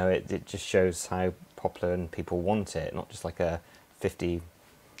USA, it just shows how popular and people want it, not just like a 50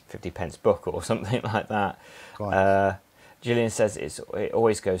 pence book or something like that. Gillian says it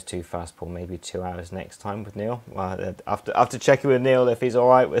always goes too fast, Paul. Maybe 2 hours next time with Neil. Well, after checking with Neil if he's all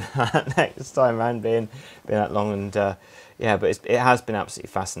right with that next time around being that long. And but it has been absolutely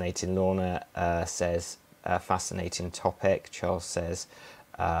fascinating. Lorna says fascinating topic. Charles says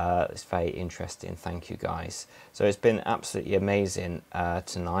it's very interesting. Thank you guys. So it's been absolutely amazing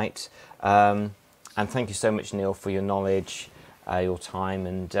tonight. And thank you so much, Neil, for your knowledge, your time,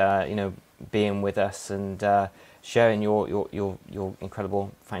 and being with us and sharing your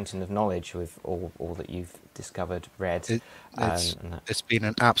incredible fountain of knowledge with all that you've discovered, read. It's been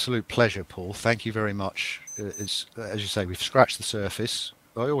an absolute pleasure, Paul. Thank you very much. It's, as you say, we've scratched the surface.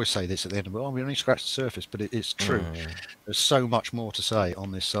 I always say this at the end of it, we only scratched the surface, but it's true. There's so much more to say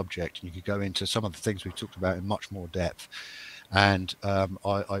on this subject, and you could go into some of the things we've talked about in much more depth. And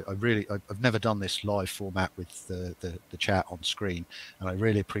I've never done this live format with the chat on screen, and I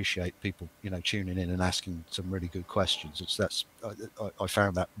really appreciate people, tuning in and asking some really good questions. I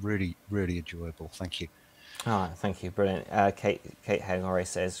found that really, really enjoyable. Thank you. Thank you, brilliant. Kate Hagore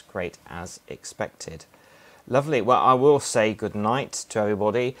says, great as expected. Lovely. Well, I will say good night to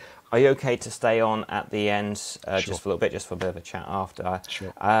everybody. Are you okay to stay on at the end Sure. just for a little bit, just for a bit of a chat after?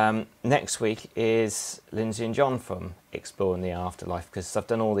 Sure. Next week is Lindsay and John from Exploring the Afterlife, because I've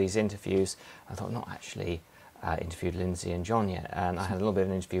done all these interviews. I thought, not actually interviewed Lindsay and John yet, and I had a little bit of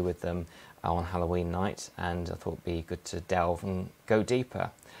an interview with them on Halloween night, and I thought it'd be good to delve and go deeper.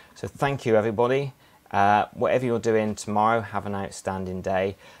 So thank you, everybody. Whatever you're doing tomorrow, have an outstanding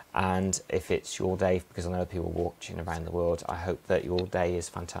day. And if it's your day, because I know people watching around the world, I hope that your day is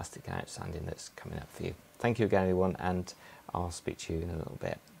fantastic and outstanding that's coming up for you. Thank you again, everyone, and I'll speak to you in a little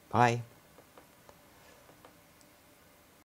bit. Bye.